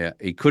 Yeah,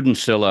 he couldn't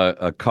sell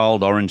a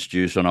cold orange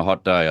juice on a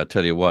hot day, I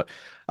tell you what.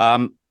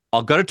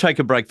 I've got to take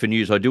a break for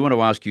news. I do want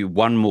to ask you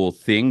one more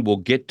thing. We'll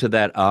get to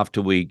that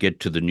after we get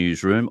to the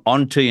newsroom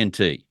on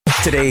TNT.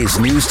 Today's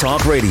News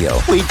Talk Radio.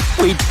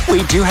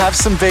 We do have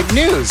some big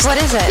news. What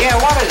is it? Yeah,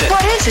 what is it?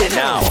 What is it?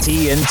 Now,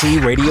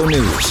 TNT Radio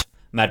News.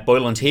 Matt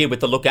Boyland here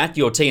with a look at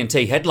your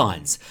TNT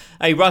headlines.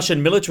 A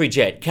Russian military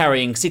jet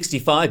carrying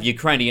 65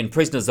 Ukrainian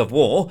prisoners of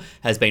war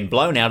has been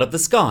blown out of the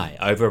sky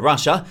over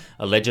Russia,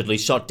 allegedly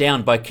shot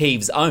down by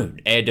Kyiv's own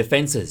air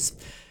defences.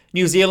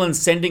 New Zealand's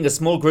sending a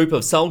small group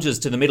of soldiers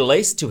to the Middle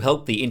East to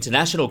help the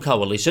international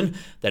coalition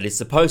that is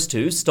supposed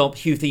to stop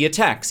Houthi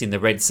attacks in the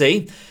Red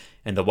Sea.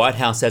 And the White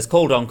House has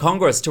called on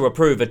Congress to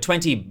approve a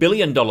 $20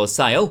 billion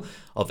sale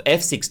of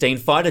F-16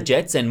 fighter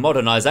jets and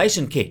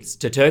modernisation kits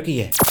to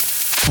Turkey.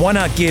 Why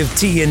not give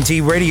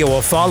TNT Radio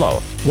a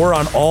follow? We're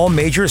on all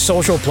major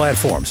social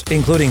platforms,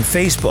 including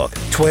Facebook,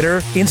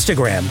 Twitter,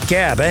 Instagram,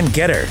 Gab, and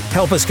Getter.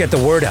 Help us get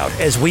the word out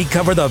as we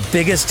cover the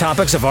biggest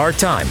topics of our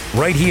time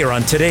right here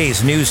on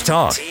today's News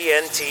Talk.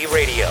 TNT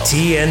Radio.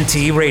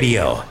 TNT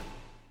Radio.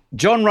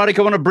 John Ruddick,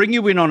 I want to bring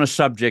you in on a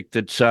subject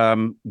that's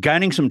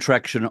gaining some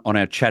traction on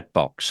our chat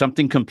box,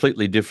 something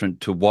completely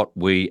different to what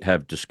we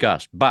have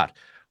discussed. But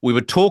we were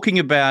talking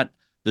about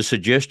the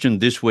suggestion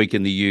this week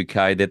in the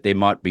UK that there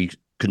might be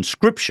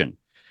conscription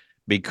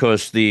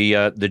because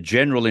the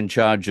general in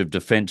charge of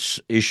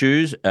defence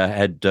issues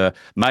had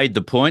made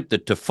the point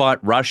that to fight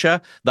Russia,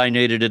 they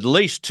needed at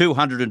least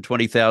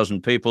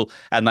 220,000 people,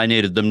 and they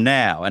needed them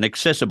now and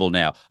accessible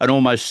now, an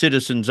almost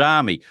citizens'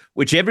 army,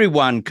 which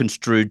everyone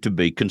construed to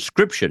be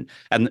conscription.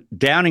 And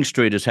Downing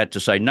Street has had to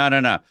say,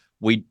 no,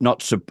 we're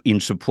not in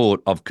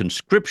support of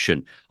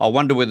conscription. I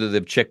wonder whether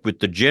they've checked with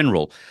the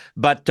general.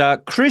 But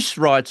Chris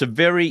writes a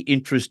very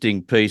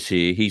interesting piece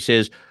here. He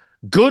says,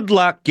 good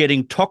luck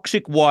getting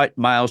toxic white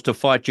males to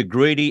fight your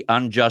greedy,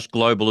 unjust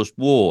globalist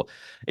war.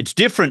 It's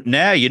different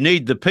now. You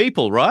need the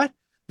people, right?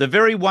 The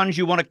very ones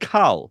you want to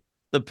cull.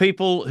 The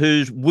people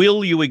whose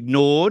will you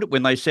ignored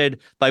when they said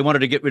they wanted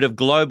to get rid of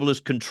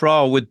globalist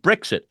control with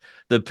Brexit.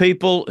 The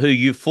people who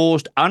you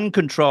forced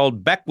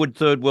uncontrolled backward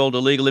third world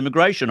illegal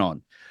immigration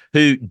on,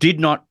 who did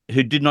not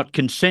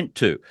consent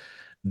to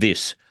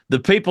this. The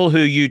people who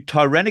you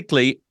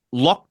tyrannically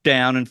locked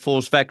down and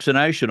forced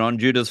vaccination on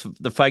due to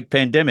the fake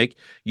pandemic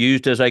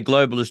used as a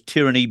globalist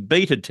tyranny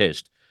beta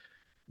test.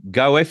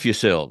 Go F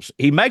yourselves.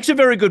 He makes a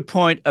very good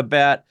point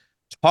about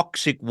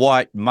toxic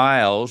white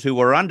males who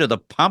are under the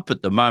pump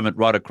at the moment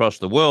right across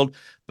the world,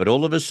 but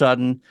all of a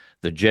sudden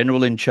the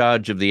general in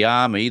charge of the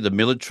army, the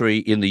military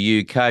in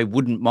the UK,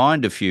 wouldn't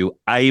mind a few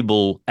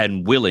able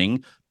and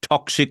willing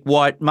toxic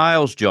white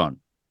males, John.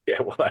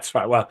 Yeah, well, that's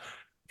right. Well,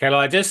 can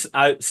I just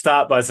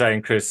start by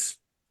saying, Chris,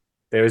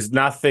 there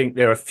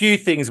are few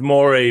things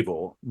more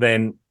evil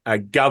than a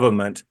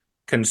government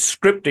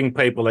conscripting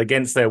people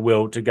against their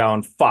will to go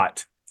and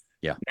fight.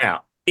 Yeah.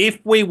 Now, if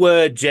we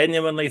were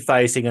genuinely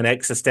facing an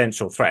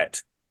existential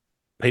threat,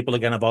 people are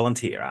going to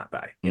volunteer, aren't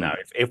they? You know,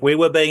 if we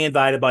were being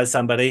invaded by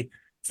somebody,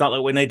 it's not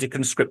like we need to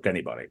conscript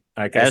anybody.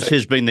 Okay. As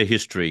has been the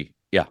history.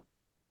 Yeah.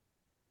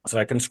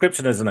 So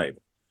conscription isn't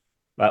evil.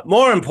 But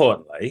more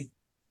importantly,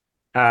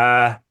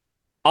 I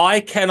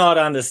cannot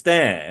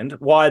understand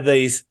why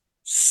these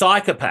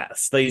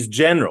psychopaths, these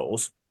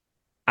generals,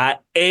 are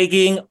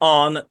egging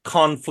on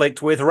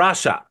conflict with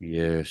Russia.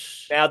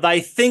 Yes. Now,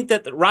 they think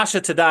that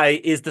Russia today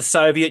is the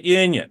Soviet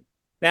Union.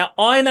 Now,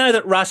 I know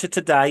that Russia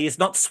today is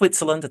not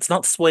Switzerland, it's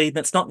not Sweden,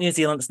 it's not New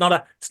Zealand, it's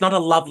not a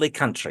lovely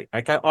country,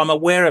 okay? I'm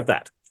aware of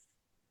that.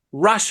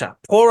 Russia,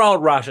 poor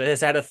old Russia,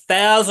 has had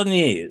 1,000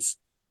 years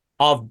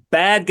of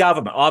bad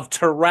government, of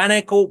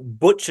tyrannical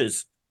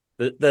butchers.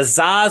 The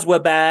Tsars were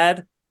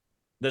bad.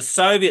 The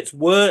Soviets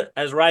were,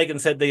 as Reagan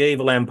said, the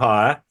evil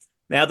empire.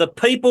 Now, the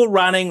people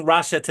running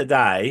Russia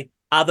today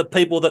are the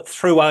people that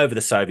threw over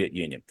the Soviet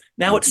Union.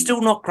 Now, it's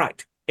still not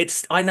great.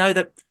 I know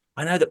that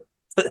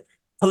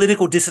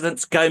political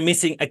dissidents go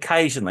missing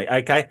occasionally,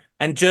 okay?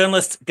 And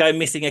journalists go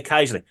missing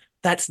occasionally.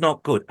 That's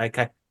not good,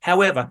 okay?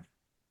 However,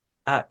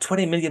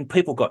 20 million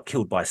people got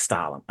killed by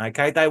Stalin,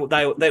 okay?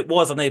 It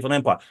was an evil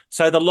empire.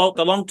 So the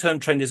long-term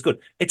trend is good.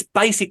 It's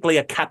basically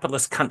a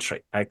capitalist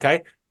country,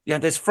 okay?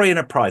 There's free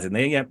enterprise in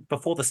there.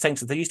 Before the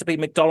sanctions, there used to be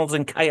McDonald's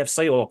and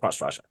KFC all across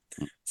Russia.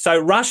 So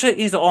Russia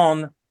is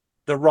on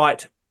the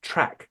right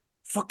track,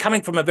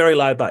 coming from a very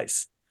low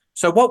base.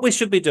 So what we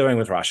should be doing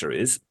with Russia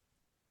is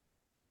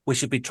we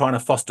should be trying to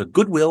foster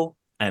goodwill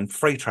and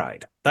free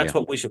trade. That's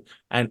what we should,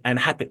 and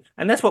happy.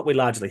 And that's what we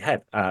largely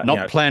have.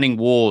 Not planning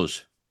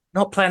wars.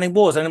 Not planning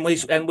wars. And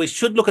we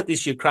should look at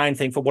this Ukraine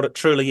thing for what it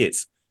truly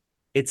is.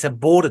 It's a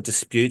border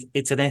dispute.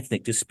 It's an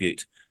ethnic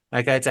dispute.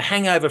 Okay, it's a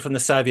hangover from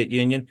the Soviet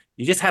Union.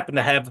 You just happen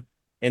to have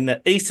in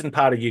the eastern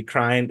part of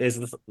Ukraine, there's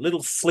a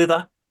little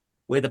slither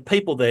where the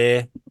people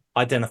there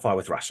identify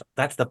with Russia.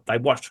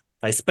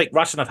 They speak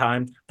Russian at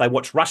home, they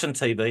watch Russian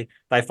TV,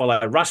 they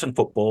follow Russian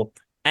football,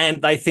 and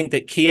they think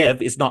that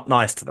Kiev is not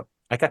nice to them.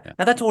 Okay,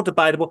 now that's all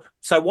debatable.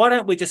 So why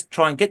don't we just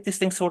try and get this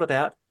thing sorted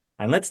out,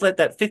 and let's let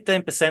that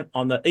 15%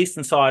 on the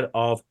eastern side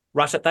of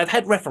Russia, they've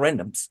had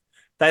referendums.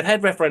 They've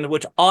had referendums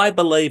which I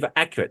believe are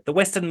accurate. The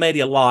Western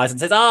media lies and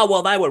says,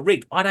 they were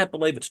rigged. I don't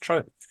believe it's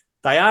true.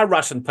 They are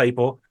Russian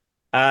people.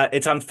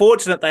 It's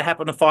unfortunate they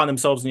happen to find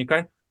themselves in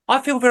Ukraine.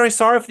 I feel very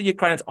sorry for the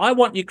Ukrainians. I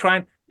want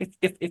Ukraine,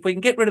 if we can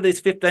get rid of these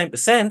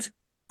 15%,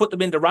 put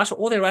them into Russia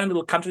or their own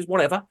little countries,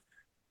 whatever,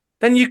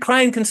 then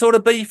Ukraine can sort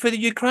of be for the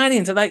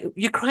Ukrainians. And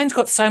Ukraine's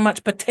got so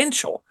much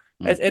potential.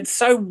 It's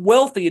so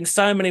wealthy in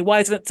so many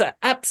ways, and it's an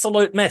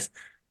absolute mess.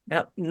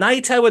 Now,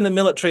 NATO and the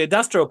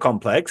military-industrial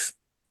complex,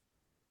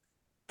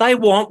 they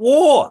want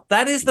war.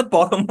 That is the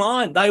bottom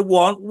line. They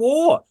want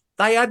war.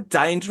 They are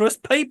dangerous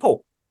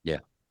people.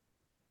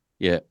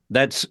 Yeah,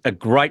 that's a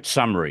great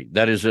summary.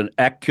 That is an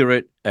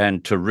accurate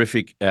and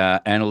terrific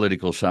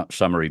analytical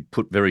summary,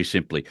 put very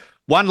simply.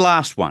 One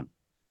last one.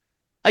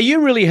 Are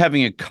you really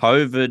having a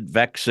COVID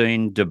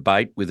vaccine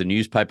debate with a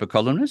newspaper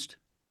columnist?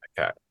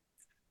 Okay.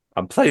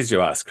 I'm pleased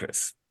you asked,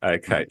 Chris.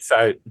 Okay.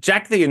 So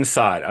Jack the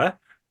Insider,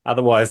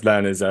 otherwise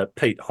known as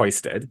Pete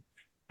Hoisted,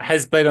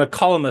 has been a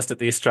columnist at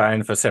The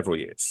Australian for several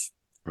years.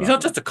 Right. He's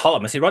not just a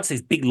columnist. He writes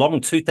these big,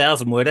 long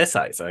 2,000-word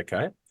essays,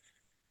 okay?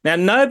 Now,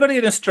 nobody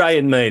in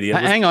Australian media...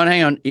 Hang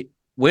on.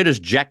 Where does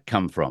Jack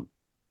come from?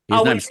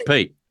 His name's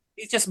Pete.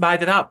 He's just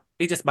made it up.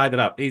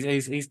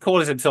 He's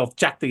called himself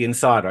Jack the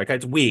Insider, okay?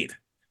 It's weird.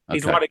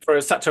 He's writing for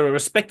such a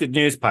respected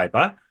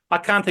newspaper. I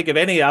can't think of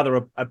any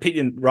other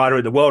opinion writer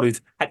in the world who's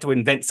had to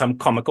invent some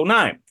comical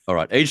name. All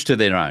right, each to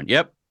their own.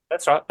 Yep.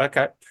 That's right,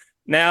 okay.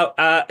 Now,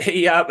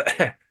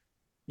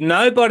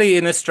 nobody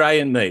in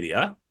Australian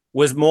media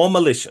was more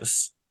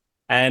malicious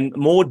and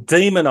more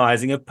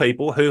demonising of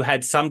people who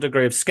had some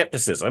degree of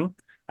scepticism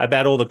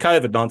about all the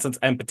COVID nonsense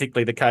and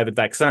particularly the COVID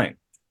vaccine.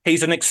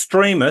 He's an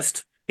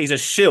extremist. He's a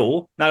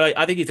shill. No,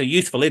 I think he's a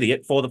useful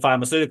idiot for the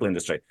pharmaceutical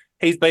industry.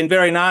 He's been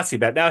very nasty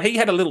about it. Now, he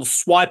had a little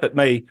swipe at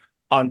me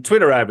on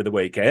Twitter over the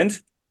weekend,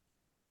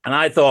 and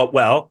I thought,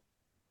 well,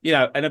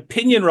 an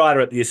opinion writer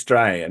at The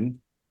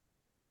Australian,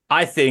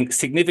 I think,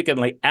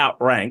 significantly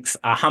outranks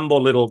a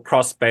humble little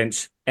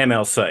crossbench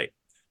MLC.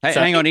 Hey,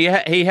 hang on, he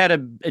had a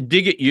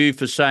dig at you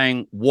for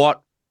saying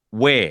what,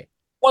 where?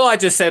 Well, I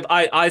just said,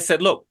 I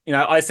said, look,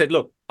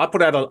 I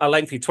put out a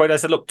lengthy tweet. I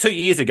said, look, 2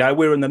 years ago,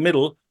 we were in the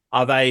middle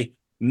of a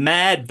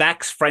mad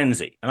vax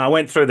frenzy, and I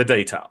went through the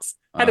details.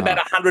 Had about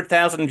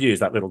 100,000 views,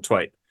 that little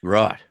tweet.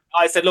 Right.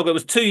 I said, look, it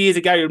was 2 years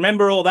ago. You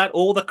remember all that,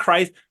 all the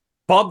craze?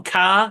 Bob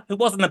Carr, who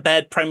wasn't a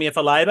bad premier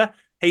for Labor,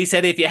 he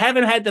said, if you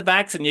haven't had the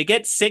vax and you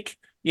get sick,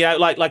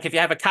 like if you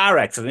have a car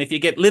accident, if you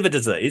get liver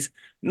disease,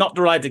 not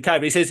related to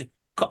COVID, he says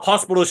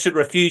hospitals should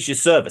refuse your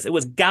service. It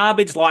was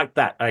garbage like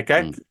that,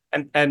 okay?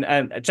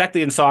 And Jack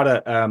the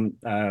Insider,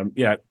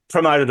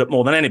 promoted it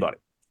more than anybody.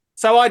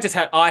 So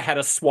I had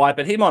a swipe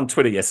at him on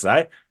Twitter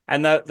yesterday,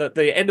 and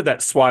the end of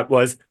that swipe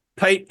was,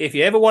 Pete, if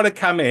you ever want to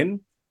come in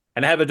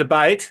and have a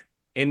debate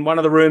in one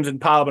of the rooms in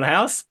Parliament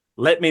House,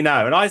 let me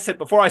know. And I said,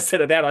 before I set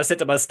it out, I said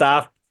to my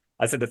staff,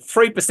 I said, a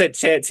 3%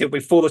 chance he'll be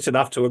foolish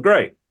enough to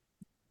agree.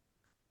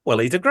 Well,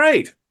 he's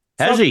agreed.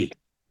 Has he?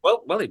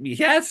 Well, he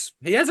has.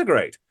 He has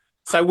agreed.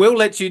 So we'll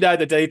let you know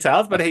the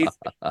details, but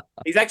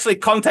he's actually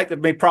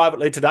contacted me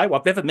privately today. Well,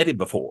 I've never met him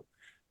before.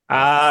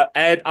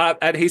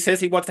 And he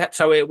says he wants that,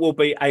 so it will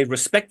be a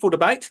respectful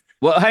debate.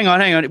 Well, hang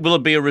on. Will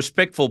it be a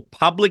respectful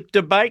public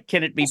debate?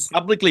 Can it be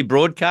publicly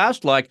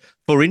broadcast, like,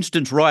 for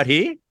instance, right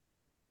here?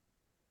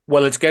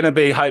 Well, it's going to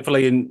be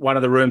hopefully in one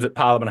of the rooms at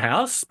Parliament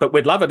House, but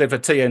we'd love it if a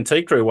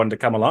TNT crew wanted to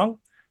come along.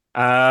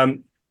 All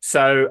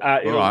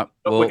right.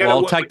 Well,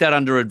 I'll take that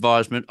under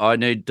advisement. I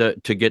need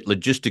to get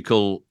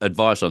logistical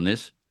advice on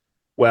this.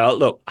 Well,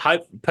 look,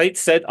 Pete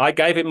said, I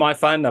gave him my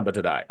phone number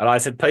today. And I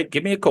said, Pete,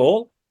 give me a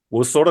call.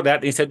 We'll sort it out.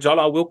 And he said, John,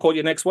 I will call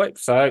you next week.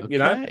 So,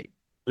 Okay.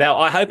 Now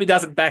I hope he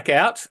doesn't back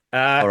out.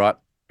 All right.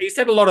 He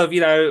said a lot of,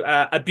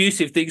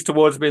 abusive things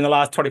towards me in the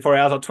last 24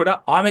 hours on Twitter.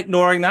 I'm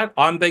ignoring that.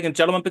 I'm being a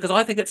gentleman because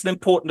I think it's an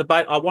important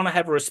debate. I want to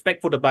have a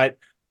respectful debate.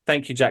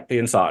 Thank you, Jack the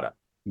Insider.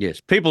 Yes.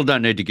 People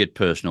don't need to get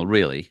personal,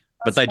 really,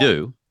 but they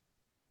do.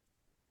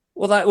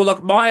 Well,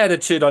 look, my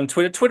attitude on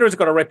Twitter has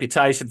got a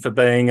reputation for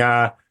being,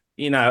 a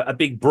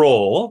big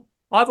brawl.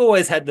 I've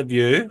always had the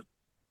view,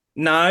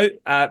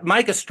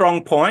 make a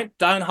strong point,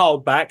 don't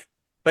hold back,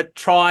 but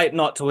try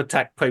not to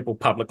attack people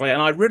publicly.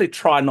 And I really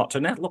try not to.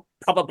 Now, look,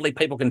 probably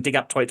people can dig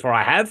up tweets where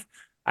I have,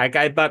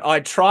 okay, but I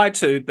try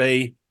to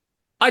be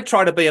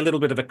a little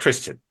bit of a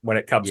Christian when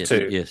it comes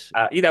to. Yes.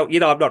 I'm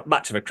not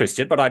much of a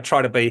Christian, but I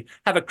try to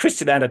have a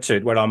Christian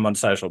attitude when I'm on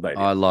social media.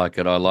 I like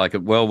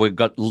it. Well, we've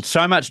got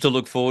so much to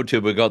look forward to.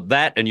 We've got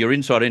that and your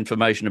inside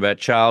information about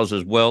Charles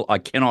as well. I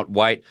cannot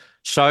wait.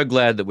 So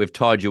glad that we've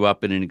tied you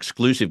up in an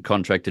exclusive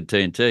contract at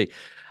TNT.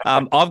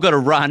 I've got to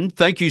run.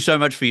 Thank you so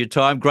much for your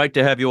time. Great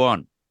to have you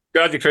on.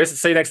 Good on you, Chris.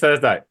 See you next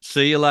Thursday.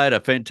 See you later.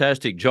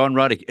 Fantastic. John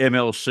Ruddick,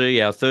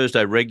 MLC, our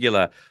Thursday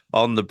regular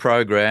on the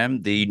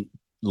program, the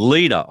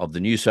leader of the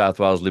New South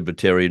Wales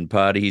Libertarian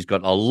Party. He's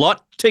got a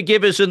lot to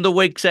give us in the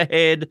weeks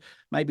ahead.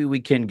 Maybe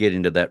we can get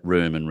into that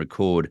room and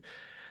record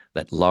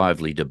that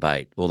lively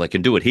debate. Well, they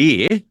can do it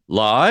here,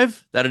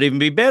 live. That'd even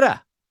be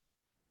better.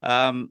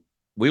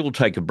 We will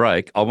take a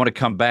break. I want to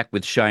come back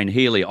with Shane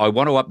Healy. I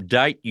want to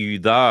update you,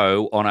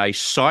 though, on a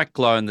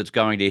cyclone that's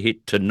going to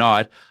hit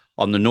tonight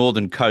on the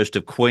northern coast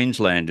of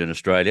Queensland in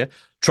Australia.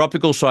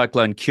 Tropical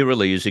cyclone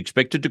Healy is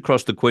expected to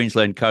cross the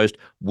Queensland coast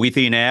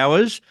within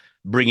hours,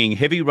 bringing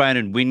heavy rain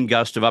and wind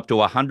gusts of up to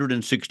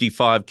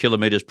 165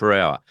 kilometres per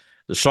hour.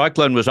 The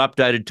cyclone was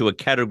updated to a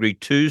Category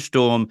 2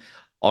 storm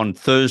on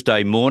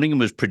Thursday morning and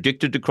was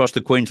predicted to cross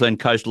the Queensland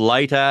coast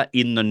later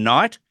in the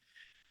night.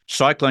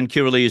 Cyclone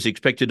Healy is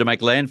expected to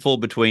make landfall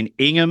between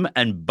Ingham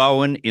and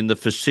Bowen in the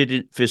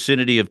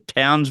vicinity of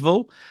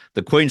Townsville.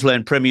 The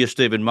Queensland Premier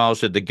Stephen Miles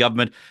said the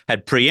government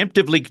had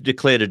preemptively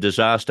declared a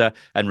disaster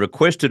and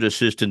requested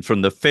assistance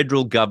from the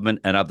federal government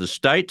and other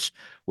states.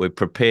 We're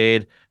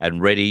prepared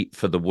and ready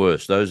for the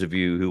worst. Those of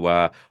you who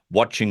are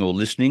watching or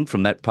listening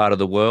from that part of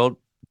the world,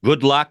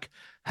 good luck.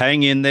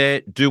 Hang in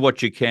there. Do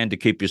what you can to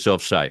keep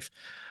yourself safe.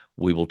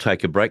 We will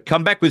take a break.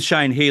 Come back with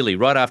Shane Healy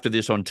right after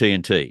this on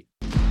TNT.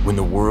 When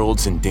the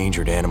world's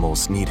endangered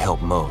animals need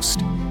help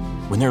most,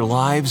 when their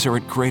lives are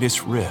at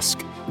greatest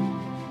risk,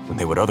 when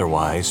they would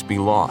otherwise be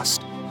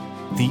lost,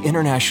 the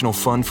International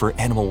Fund for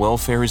Animal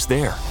Welfare is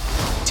there,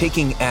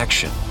 taking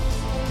action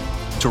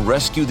to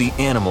rescue the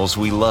animals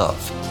we love,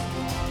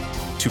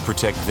 to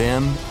protect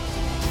them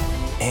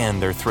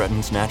and their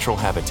threatened natural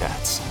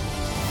habitats.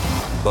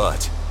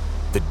 But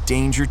the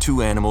danger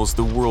to animals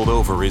the world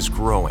over is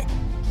growing,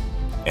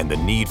 and the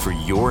need for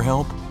your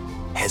help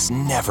has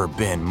never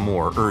been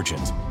more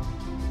urgent.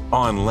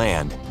 On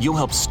land, you'll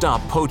help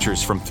stop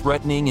poachers from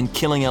threatening and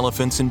killing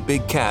elephants and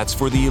big cats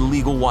for the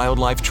illegal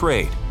wildlife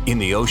trade. In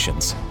the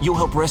oceans, you'll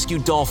help rescue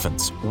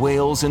dolphins,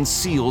 whales, and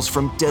seals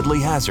from deadly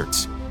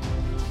hazards.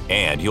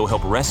 And you'll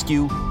help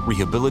rescue,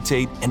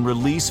 rehabilitate, and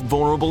release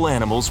vulnerable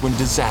animals when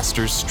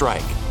disasters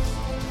strike.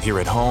 Here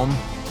at home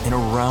and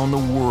around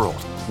the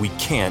world, we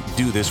can't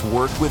do this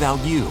work without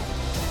you.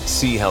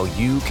 See how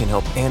you can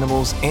help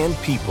animals and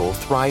people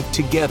thrive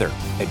together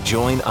at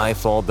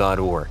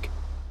joinifall.org.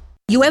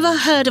 You ever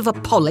heard of a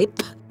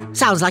polyp?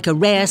 Sounds like a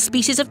rare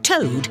species of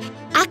toad.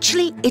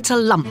 Actually, it's a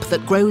lump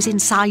that grows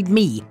inside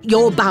me,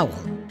 your bowel.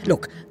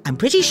 Look, I'm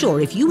pretty sure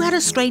if you had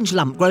a strange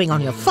lump growing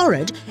on your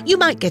forehead, you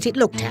might get it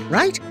looked at,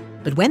 right?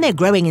 But when they're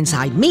growing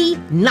inside me,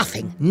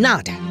 nothing,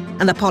 nada.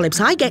 And the polyps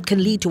I get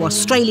can lead to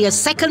Australia's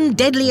second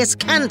deadliest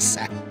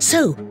cancer.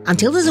 So,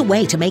 until there's a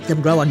way to make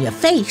them grow on your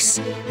face,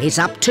 it's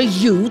up to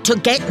you to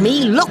get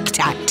me looked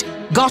at.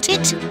 Got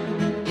it?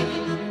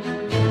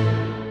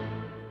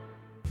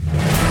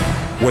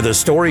 Where the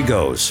story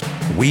goes,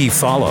 we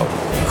follow.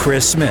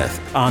 Chris Smith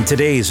on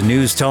today's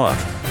News Talk,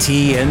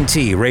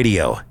 TNT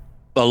Radio.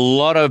 A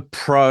lot of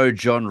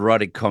pro-John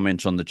Ruddick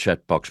comments on the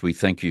chat box. We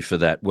thank you for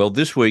that. Well,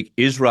 this week,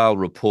 Israel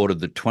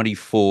reported that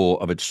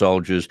 24 of its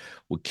soldiers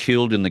were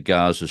killed in the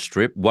Gaza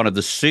Strip, one of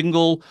the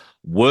single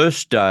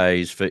worst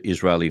days for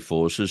Israeli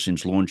forces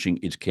since launching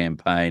its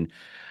campaign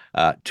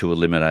to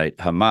eliminate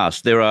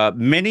Hamas. There are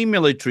many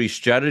military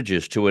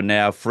strategists who are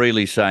now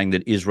freely saying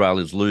that Israel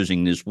is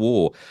losing this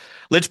war.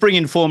 Let's bring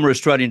in former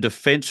Australian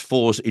Defence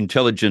Force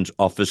intelligence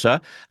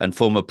officer and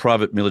former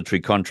private military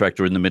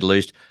contractor in the Middle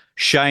East,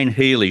 Shane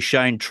Healy.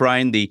 Shane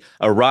trained the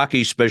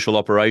Iraqi Special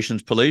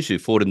Operations Police who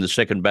fought in the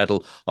Second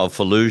Battle of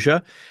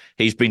Fallujah.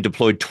 He's been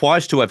deployed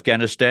twice to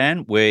Afghanistan,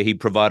 where he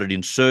provided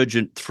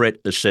insurgent threat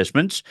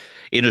assessments.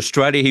 In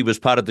Australia, he was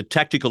part of the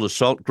Tactical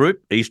Assault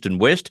Group, East and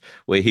West,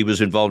 where he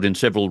was involved in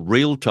several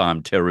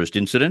real-time terrorist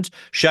incidents.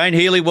 Shane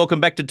Healy, welcome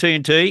back to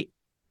TNT.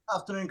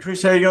 Afternoon,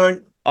 Chris. How are you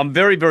going? I'm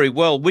very, very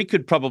well. We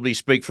could probably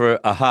speak for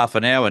a half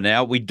an hour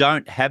now. We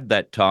don't have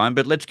that time,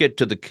 but let's get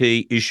to the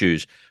key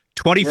issues.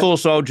 24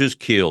 soldiers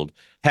killed.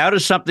 How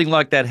does something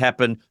like that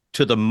happen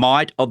to the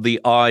might of the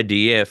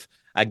IDF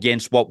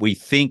against what we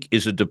think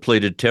is a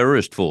depleted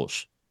terrorist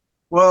force?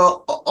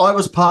 Well, I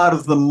was part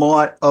of the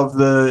might of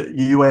the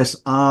US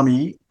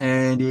Army,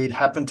 and it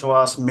happened to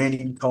us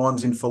many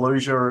times in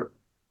Fallujah.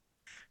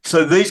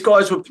 So these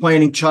guys were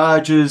planning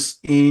charges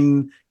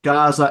in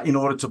Gaza in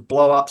order to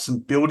blow up some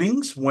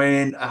buildings.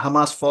 When a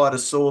Hamas fighter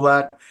saw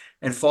that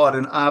and fired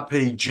an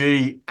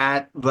RPG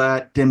at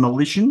that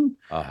demolition,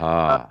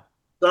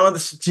 some of the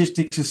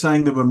statistics are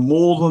saying there were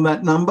more than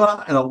that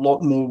number and a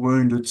lot more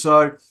wounded.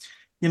 So,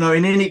 you know,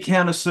 in any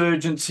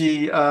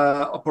counterinsurgency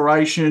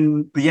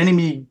operation, the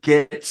enemy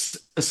gets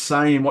a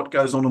say in what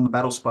goes on in the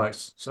battle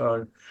space.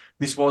 So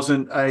this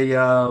wasn't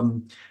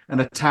an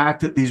attack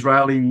that the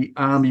Israeli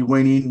army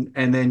went in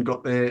and then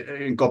got there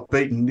and got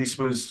beaten. This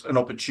was an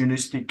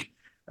opportunistic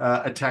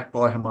attack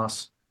by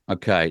Hamas.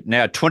 Okay.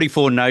 Now,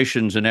 24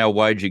 nations are now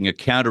waging a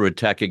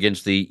counterattack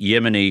against the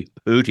Yemeni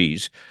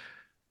Houthis.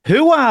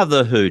 Who are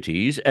the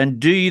Houthis, and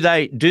do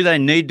they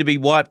need to be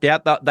wiped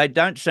out? They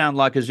don't sound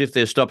like as if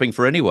they're stopping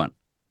for anyone.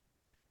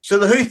 So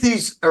the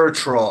Houthis are a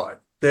tribe.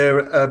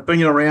 They're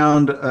been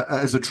around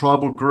as a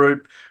tribal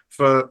group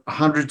for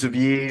hundreds of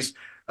years.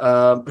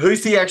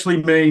 Houthi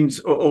actually means,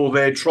 or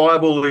their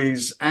tribal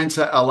is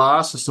Ansar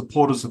Allah, so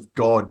supporters of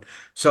God.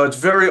 So it's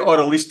very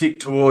idealistic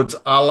towards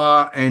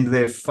Allah and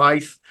their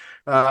faith.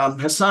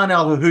 Hassan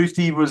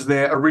al-Houthi was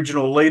their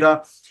original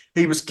leader.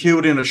 He was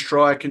killed in a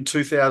strike in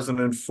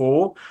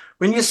 2004.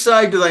 When you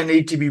say, do they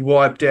need to be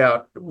wiped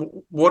out?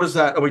 What does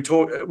that?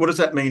 What does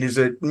that mean? Is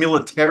it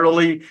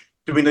militarily?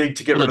 Do we need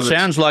to get rid of it? It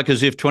sounds like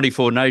as if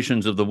 24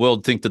 nations of the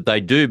world think that they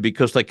do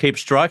because they keep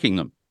striking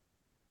them.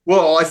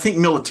 Well, I think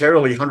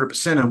militarily,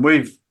 100%, and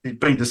we've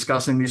been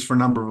discussing this for a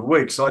number of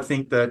weeks. I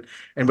think that,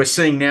 and we're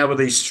seeing now with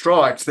these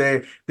strikes,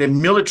 their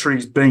military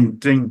is being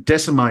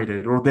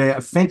decimated, or their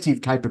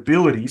offensive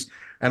capabilities,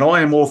 and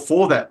I am all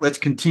for that. Let's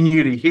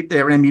continue to hit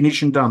their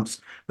ammunition dumps.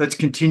 Let's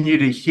continue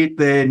to hit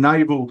their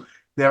naval,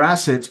 their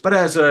assets. But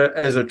as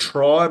a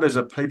tribe, as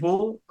a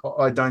people,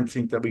 I don't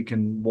think that we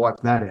can wipe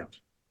that out.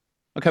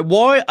 Okay,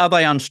 why are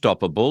they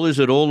unstoppable? Is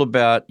it all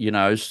about, you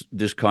know,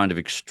 this kind of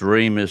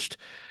extremist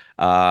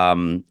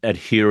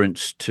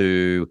adherence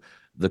to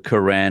the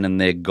Quran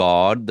and their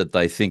God, that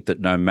they think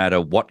that no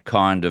matter what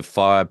kind of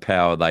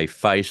firepower they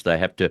face, they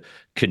have to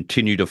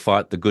continue to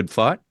fight the good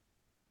fight?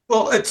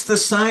 Well, it's the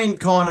same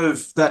kind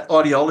of that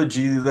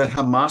ideology that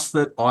Hamas,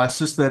 that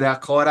ISIS, that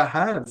Al-Qaeda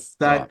have.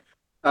 That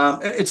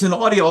it's an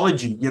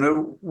ideology. You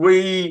know,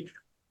 we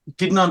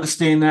didn't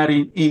understand that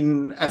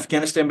in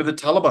Afghanistan with the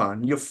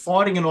Taliban. You're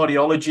fighting an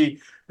ideology.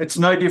 It's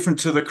no different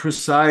to the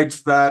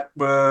Crusades that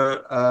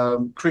were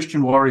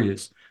Christian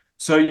warriors.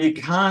 So you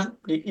can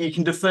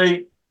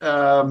defeat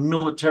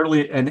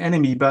militarily an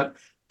enemy, but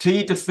till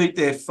you defeat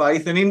their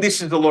faith, and in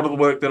this is a lot of the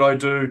work that I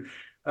do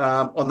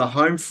on the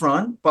home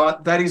front,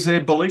 but that is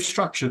their belief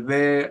structure.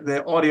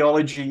 Their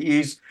ideology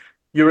is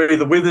you're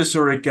either with us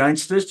or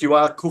against us. You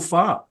are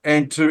kuffar.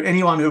 And to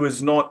anyone who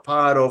is not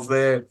part of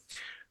their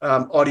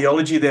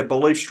ideology, their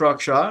belief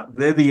structure,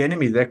 they're the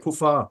enemy. They're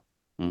kuffar.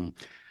 Mm.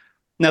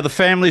 Now, the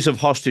families of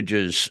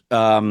hostages,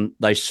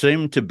 they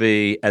seem to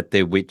be at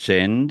their wits'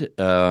 end,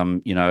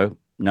 you know,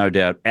 no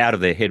doubt out of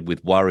their head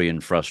with worry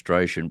and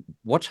frustration.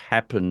 What's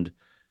happened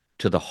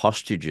to the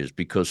hostages?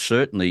 Because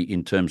certainly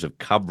in terms of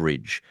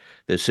coverage,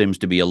 there seems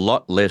to be a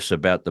lot less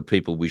about the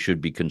people we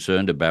should be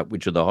concerned about,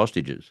 which are the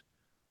hostages.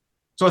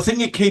 So I think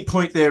a key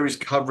point there is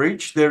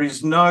coverage. There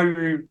is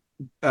no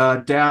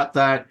doubt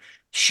that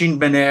Shin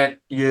Bet,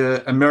 your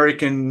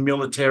American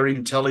military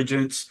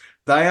intelligence,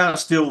 they are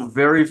still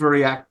very,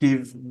 very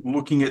active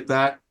looking at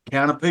that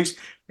counterpiece.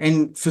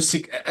 And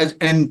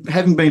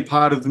having been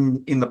part of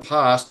them in the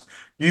past,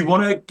 you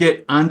want to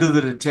get under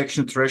the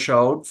detection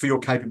threshold for your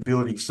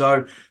capability.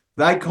 So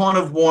they kind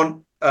of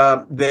want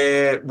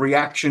their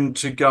reaction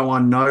to go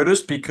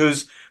unnoticed,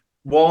 because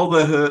while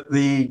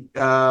the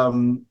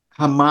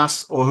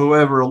Hamas or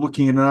whoever are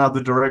looking in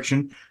another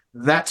direction,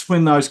 that's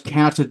when those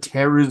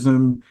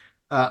counter-terrorism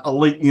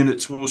elite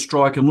units will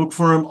strike and look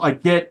for them. I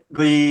get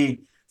the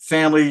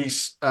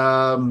families'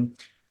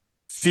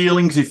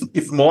 feelings.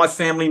 If my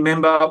family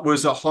member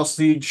was a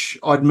hostage,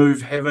 I'd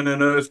move heaven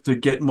and earth to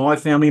get my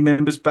family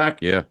members back.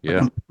 Yeah. I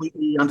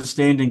completely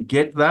understand and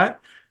get that.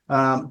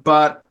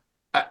 But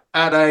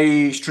at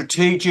a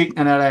strategic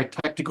and at a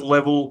tactical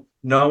level,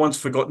 no one's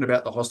forgotten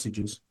about the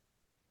hostages.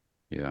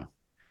 Yeah.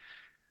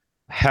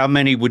 How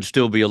many would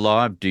still be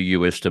alive, do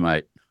you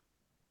estimate?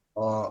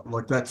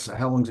 Like that's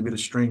how long's a bit of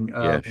string?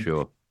 Yeah,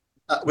 sure.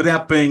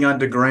 Without being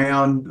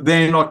underground,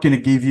 they're not going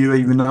to give you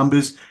even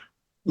numbers.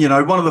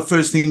 one of the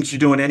first things you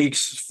do in any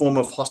form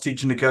of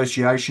hostage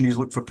negotiation is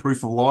look for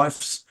proof of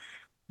lives.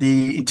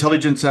 The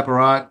intelligence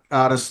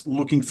apparatus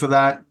looking for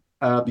that,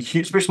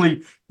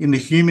 especially in the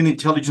human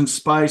intelligence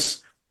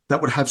space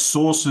that would have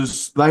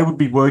sources, they would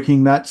be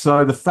working that.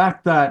 So the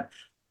fact that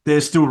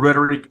there's still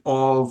rhetoric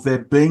of there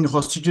being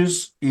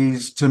hostages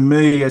is, to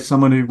me, as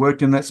someone who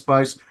worked in that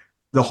space,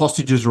 the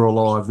hostages are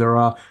alive. There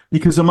are,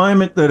 because the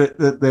moment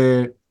that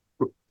they're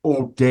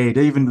all dead,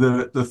 even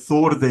the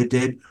thought of they're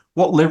dead,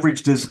 what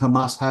leverage does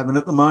Hamas have? And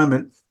at the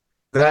moment,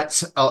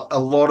 that's a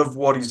lot of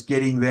what is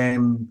getting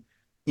them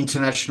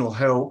international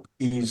help,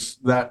 is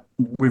that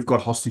we've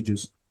got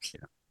hostages.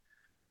 Yeah.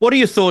 What are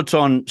your thoughts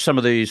on some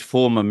of these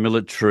former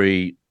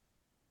military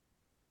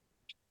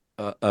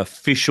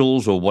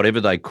officials, or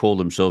whatever they call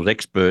themselves,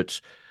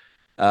 experts,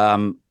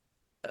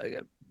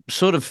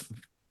 sort of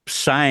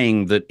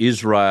saying that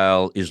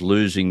Israel is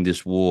losing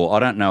this war? I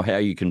don't know how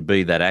you can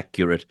be that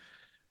accurate.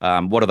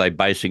 What are they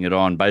basing it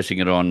on? Basing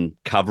it on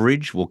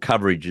coverage? Well,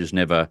 coverage is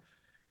never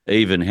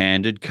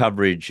even-handed.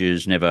 Coverage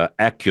is never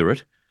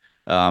accurate.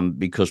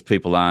 Because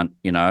people aren't,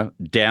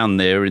 down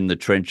there in the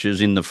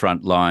trenches, in the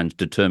front lines,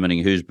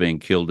 determining who's being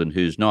killed and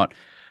who's not.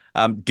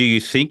 Do you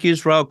think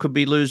Israel could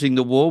be losing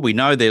the war? We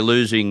know they're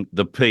losing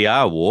the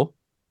PR war.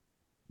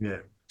 Yeah.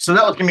 So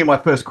that was going to be my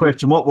first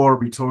question. What war are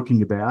we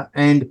talking about?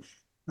 And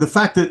the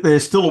fact that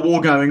there's still a war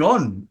going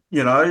on,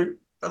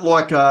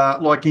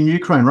 like in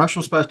Ukraine, Russia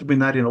was supposed to win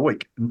that in a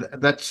week. And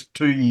that's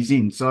 2 years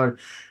in. So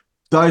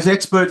those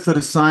experts that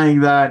are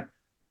saying that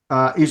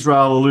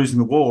Israel are losing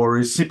the war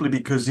is simply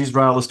because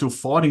Israel is still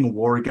fighting a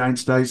war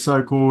against a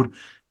so-called,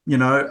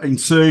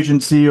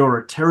 insurgency or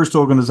a terrorist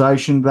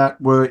organization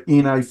that were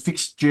in a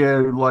fixed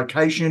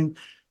geolocation.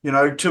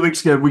 2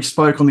 weeks ago, we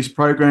spoke on this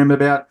program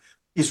about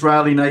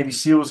Israeli Navy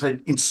SEALs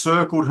had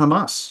encircled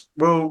Hamas.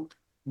 Well,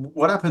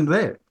 what happened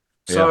there?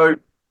 Yeah. So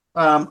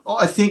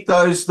I think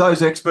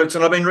those experts,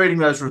 and I've been reading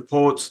those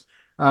reports,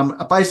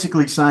 are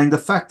basically saying the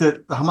fact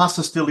that the Hamas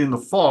are still in the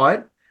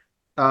fight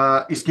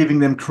is giving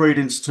them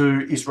credence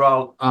to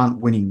Israel aren't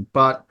winning.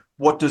 But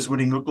what does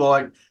winning look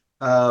like?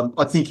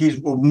 I think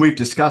we've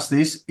discussed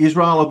this.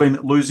 Israel have been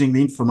losing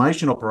the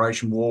information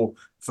operation war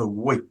for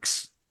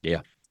weeks.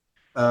 Yeah,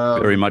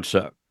 very much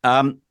so.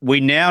 We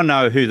now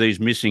know who these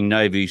missing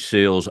Navy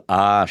SEALs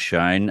are,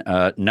 Shane.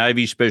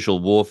 Navy Special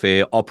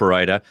Warfare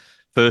Operator,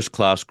 First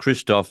Class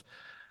Christopher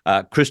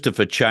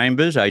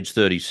Chambers, age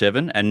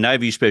 37, and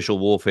Navy Special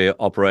Warfare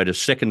Operator,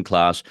 Second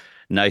Class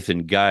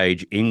Nathan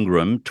Gage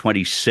Ingram,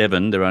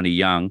 27. They're only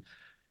young.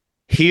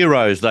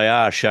 Heroes they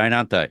are, Shane,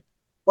 aren't they?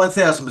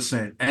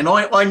 1,000%. And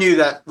I knew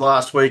that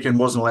last week and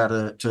wasn't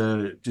allowed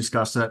to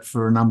discuss that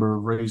for a number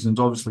of reasons.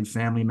 Obviously,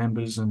 family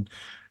members and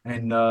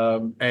I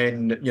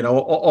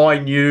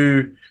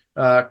knew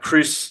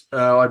Chris.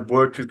 I'd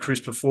worked with Chris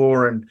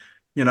before, and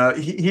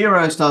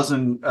heroes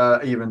doesn't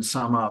even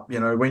sum up.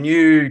 When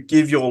you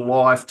give your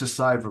life to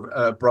save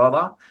a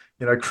brother,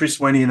 Chris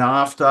went in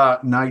after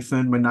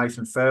Nathan when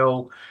Nathan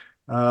fell.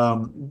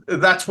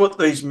 That's what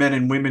these men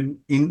and women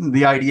in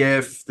the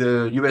ADF,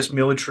 the US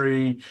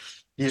military,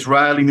 the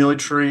Israeli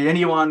military,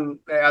 anyone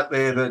out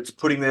there that's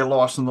putting their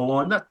lives on the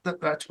line,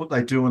 that's what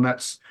they do, and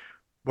that's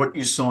what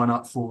you sign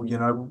up for.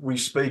 We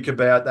speak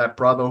about that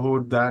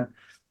brotherhood, that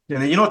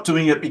you're not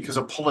doing it because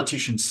a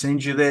politician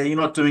sends you there. You're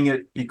not doing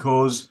it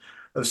because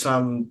of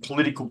some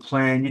political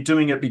plan. You're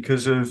doing it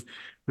because of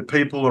the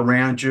people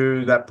around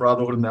you, that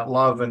brotherhood and that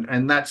love,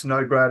 and that's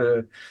no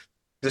greater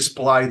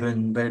display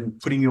than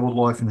putting your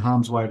life in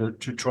harm's way to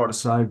try to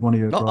save one of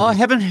your brothers. I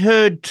haven't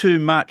heard too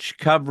much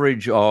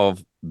coverage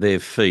of their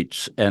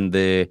feats and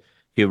their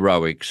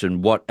heroics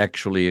and what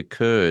actually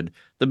occurred.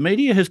 The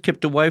media has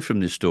kept away from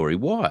this story.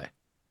 Why?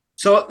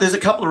 So there's a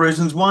couple of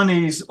reasons. One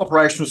is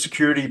operational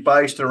security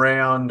based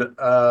around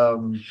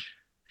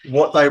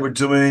what they were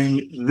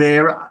doing.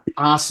 There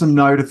are some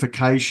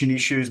notification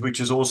issues, which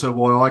is also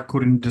why I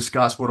couldn't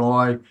discuss what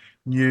I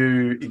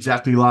knew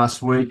exactly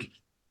last week.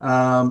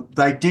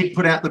 They did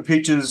put out the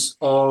pictures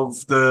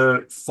of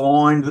the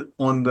find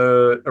on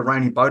the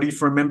Iranian boat, if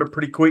you remember,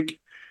 pretty quick.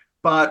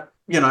 But,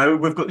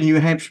 we've got the New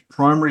Hampshire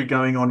primary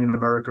going on in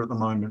America at the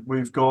moment.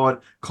 We've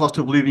got cost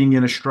of living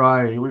in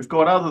Australia. We've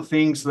got other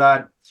things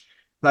that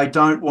they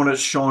don't want to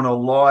shine a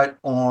light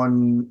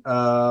on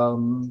a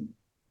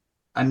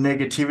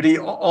negativity.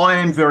 I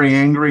am very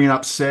angry and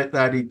upset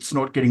that it's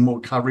not getting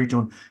more coverage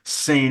on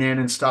CNN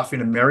and stuff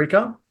in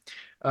America.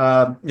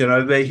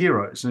 They're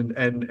heroes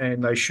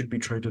and they should be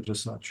treated as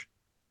such.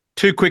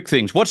 Two quick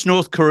things. What's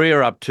North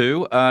Korea up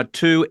to?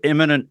 Two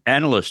eminent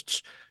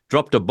analysts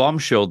dropped a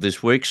bombshell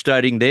this week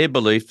stating their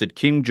belief that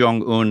Kim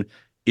Jong-un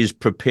is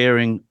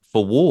preparing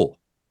for war.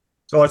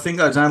 So I think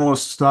those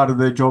analysts started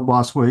their job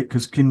last week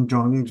because Kim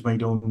Jong-un's been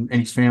doing, and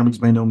his family's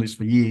been doing this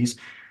for years.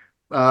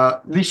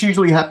 This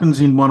usually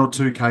happens in one or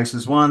two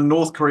cases. One,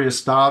 North Korea's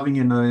starving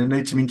and they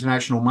need some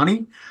international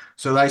money.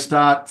 So they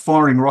start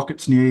firing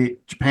rockets near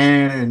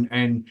Japan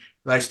and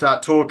they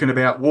start talking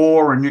about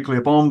war and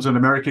nuclear bombs, and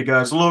America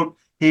goes, look,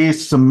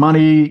 here's some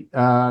money,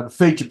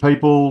 feed your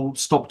people,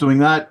 stop doing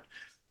that.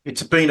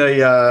 It's been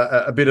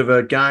a bit of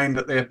a game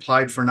that they've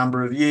played for a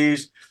number of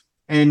years,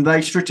 and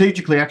they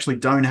strategically actually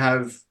don't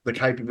have the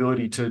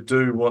capability to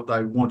do what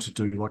they want to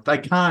do. Like, they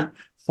can't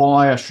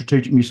fire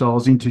strategic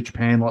missiles into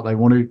Japan like they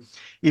want to.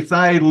 If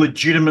they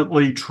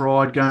legitimately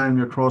tried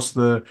going across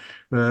the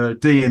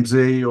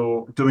DMZ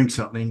or doing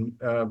something,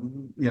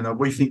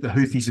 we think the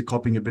Houthis are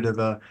copping a bit of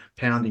a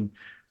pounding.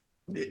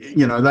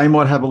 They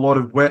might have a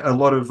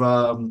lot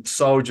of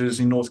soldiers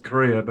in North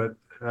Korea, but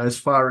as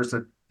far as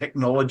the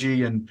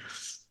technology, and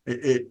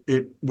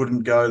it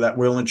wouldn't go that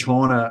well in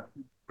China,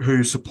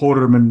 who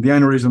supported them. And the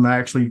only reason they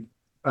actually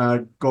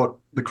got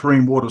the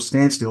Korean War to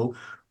standstill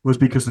was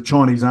because the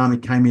Chinese army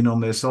came in on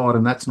their side,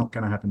 and that's not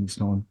going to happen this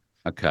time.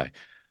 Okay.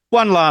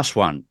 One last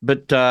one,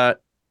 but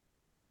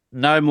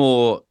no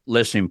more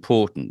less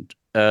important,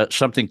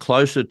 something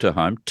closer to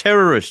home.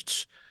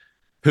 Terrorists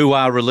who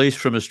are released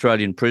from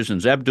Australian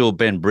prisons. Abdul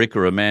Ben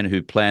Bricker, a man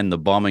who planned the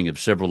bombing of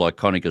several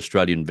iconic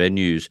Australian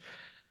venues,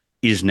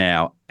 is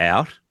now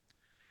out.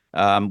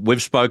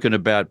 We've spoken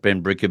about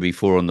Ben Bricker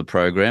before on the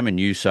program, and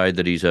you say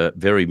that he's a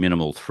very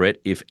minimal threat,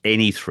 if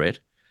any threat.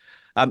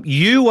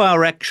 You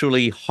are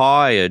actually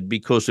hired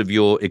because of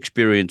your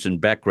experience and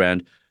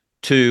background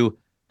to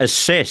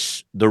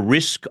assess the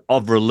risk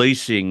of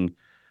releasing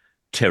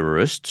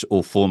terrorists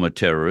or former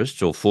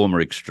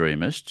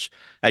extremists,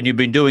 and you've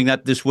been doing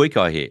that this week,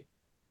 I hear.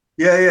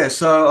 Yeah.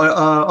 So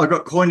I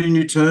got coined a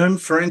new term,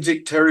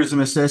 forensic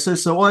terrorism assessor.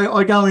 So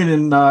I go in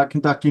and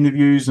conduct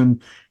interviews,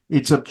 and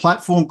it's a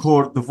platform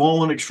called the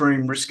Violent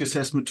Extreme Risk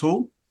Assessment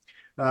Tool.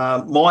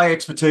 My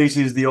expertise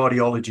is the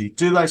ideology.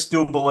 Do they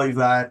still believe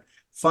that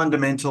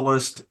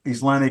fundamentalist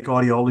Islamic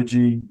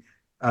ideology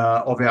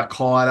of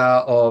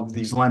Al-Qaeda, of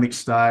the Islamic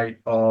State,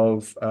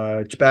 of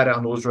Jabhat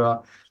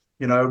al-Nusra,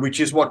 which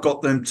is what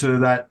got them to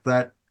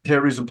that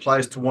terrorism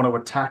place to want to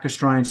attack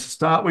Australians to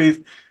start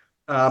with.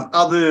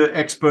 Other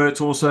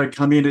experts also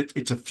come in.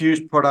 It's a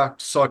fused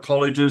product,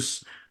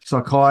 psychologists,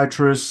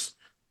 psychiatrists.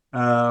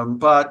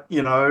 But,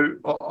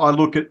 I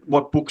look at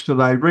what books are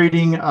they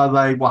reading. Are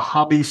they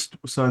Wahhabist,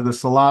 so the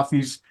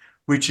Salafis,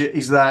 which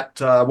is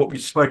that what we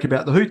spoke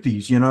about, the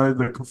Houthis,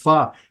 the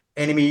kuffar,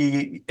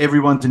 enemy,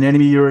 everyone's an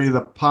enemy. You're either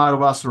part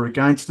of us or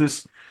against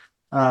us.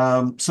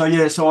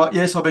 Yes,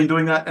 I've been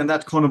doing that, and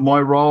that's kind of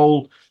my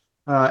role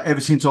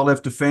ever since I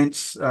left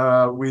Defence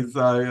with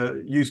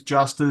Youth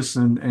Justice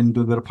and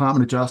the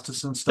Department of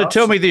Justice and stuff. So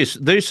tell me this,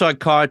 these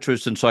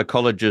psychiatrists and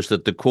psychologists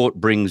that the court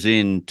brings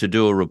in to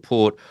do a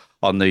report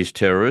on these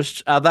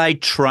terrorists, are they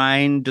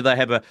trained? Do they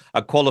have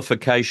a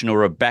qualification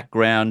or a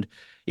background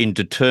in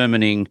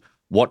determining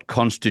what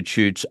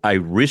constitutes a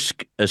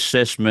risk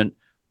assessment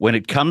when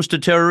it comes to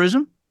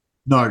terrorism?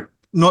 No,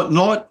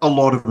 not a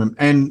lot of them.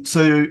 And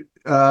so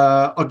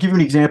I'll give you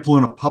an example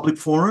in a public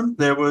forum.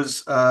 There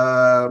was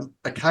a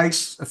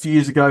case a few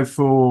years ago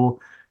for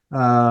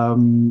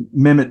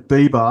Mehmet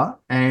Biber,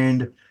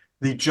 and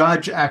the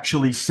judge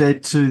actually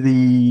said to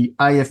the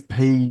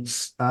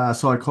AFP's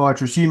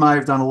psychiatrist, you may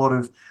have done a lot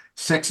of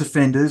sex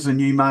offenders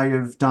and you may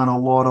have done a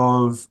lot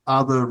of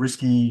other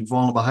risky,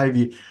 violent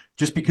behaviour.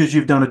 Just because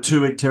you've done a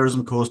 2-week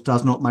terrorism course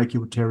does not make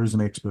you a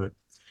terrorism expert.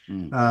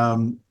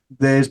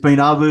 There's been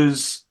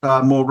others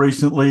more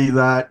recently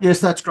that, yes,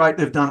 that's great.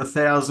 They've done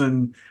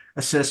 1,000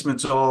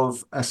 assessments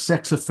of a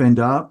sex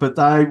offender, but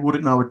they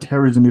wouldn't know a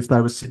terrorism if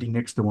they were sitting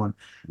next to one.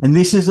 And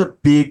this is a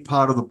big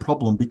part of the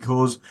problem,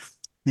 because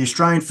the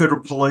Australian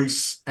Federal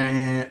Police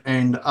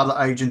and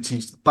other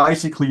agencies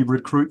basically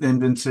recruit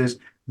them and says,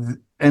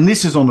 and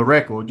this is on the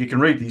record, you can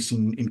read this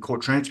in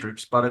court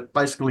transcripts, but it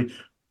basically,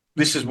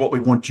 this is what we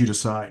want you to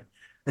say.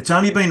 It's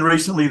only been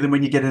recently that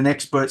when you get an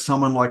expert,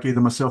 someone like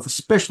either myself,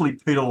 especially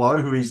Peter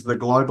Lowe, who is the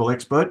global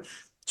expert,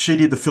 she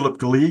did the Philip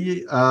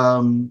Galli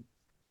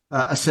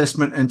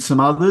assessment and some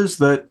others,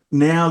 that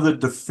now the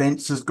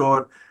defence has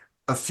got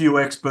a few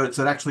experts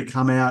that actually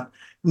come out.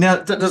 Now,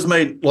 that doesn't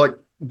mean like...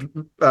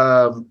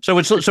 So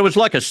it's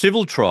like a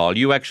civil trial.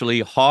 You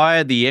actually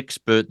hire the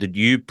expert that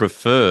you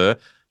prefer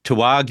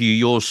to argue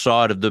your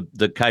side of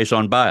the case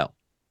on bail.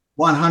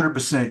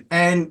 100%.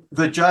 And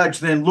the judge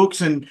then looks,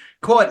 and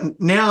some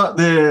of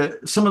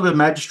the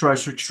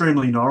magistrates are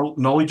extremely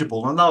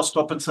knowledgeable, and they'll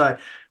stop and say,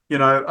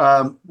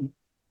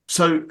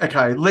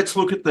 okay, let's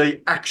look at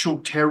the actual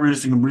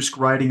terrorism risk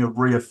rating of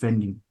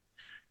reoffending.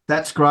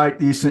 That's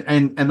great.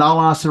 And they'll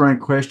ask their own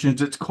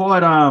questions. It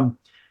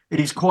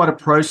is quite a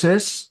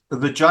process.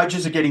 The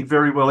judges are getting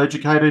very well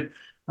educated.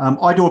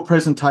 I do a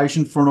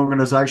presentation for an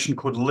organisation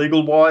called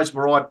Legal Wise,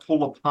 where I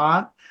pull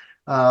apart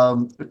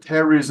the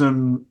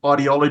terrorism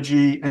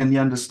ideology and the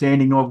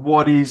understanding of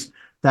what is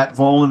that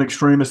violent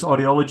extremist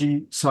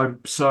ideology. So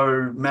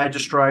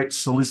magistrates,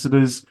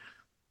 solicitors,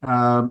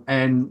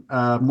 and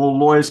more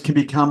lawyers can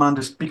become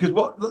because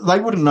what they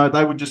wouldn't know,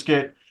 they would just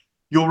get,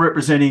 you're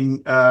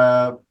representing,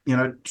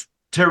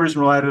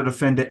 terrorism-related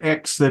offender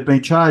X. They've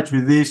been charged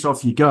with this.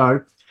 Off you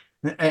go.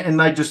 And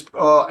they just,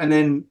 and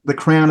then the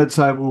Crown would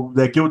say, well,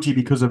 they're guilty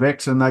because of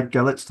X, and they'd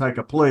go, let's take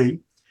a plea.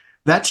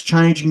 That's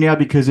changing now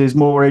because there's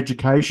more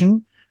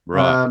education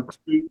to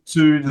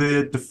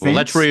the defence. Well,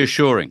 that's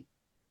reassuring.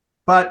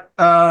 But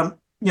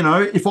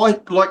if I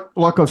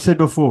like I've said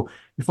before,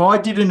 if I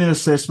did an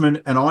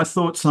assessment and I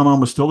thought someone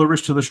was still a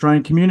risk to the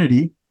Australian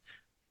community,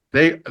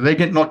 they're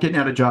not getting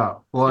out of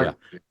jail.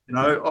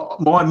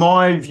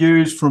 My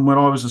views from when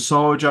I was a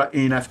soldier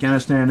in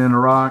Afghanistan and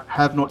Iraq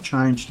have not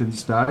changed to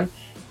this day.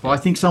 If I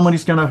think someone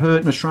is going to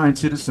hurt an Australian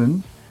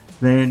citizen,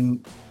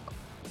 then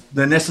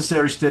the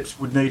necessary steps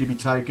would need to be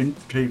taken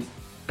to keep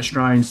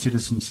Australian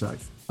citizens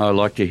safe. I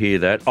like to hear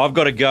that. I've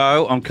got to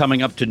go. I'm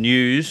coming up to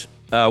news.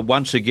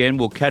 Once again,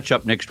 we'll catch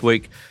up next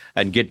week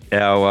and get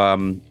our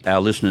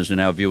listeners and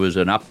our viewers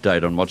an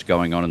update on what's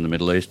going on in the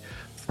Middle East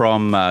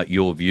from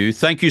your view.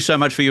 Thank you so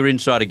much for your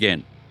insight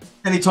again.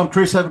 Anytime,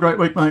 Chris. Have a great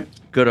week, mate.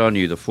 Good on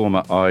you, the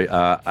former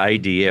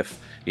ADF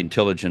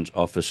intelligence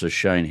officer,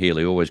 Shane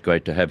Healy. Always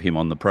great to have him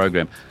on the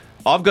program.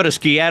 I've got a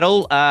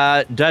skedaddle.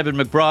 David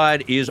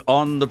McBride is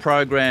on the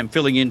program,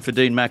 filling in for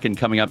Dean Mackin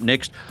coming up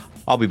next.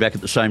 I'll be back at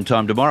the same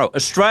time tomorrow.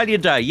 Australia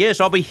Day. Yes,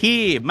 I'll be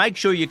here. Make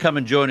sure you come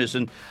and join us,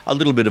 and a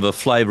little bit of a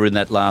flavour in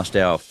that last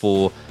hour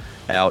for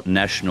our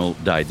National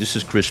Day. This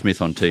is Chris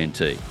Smith on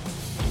TNT.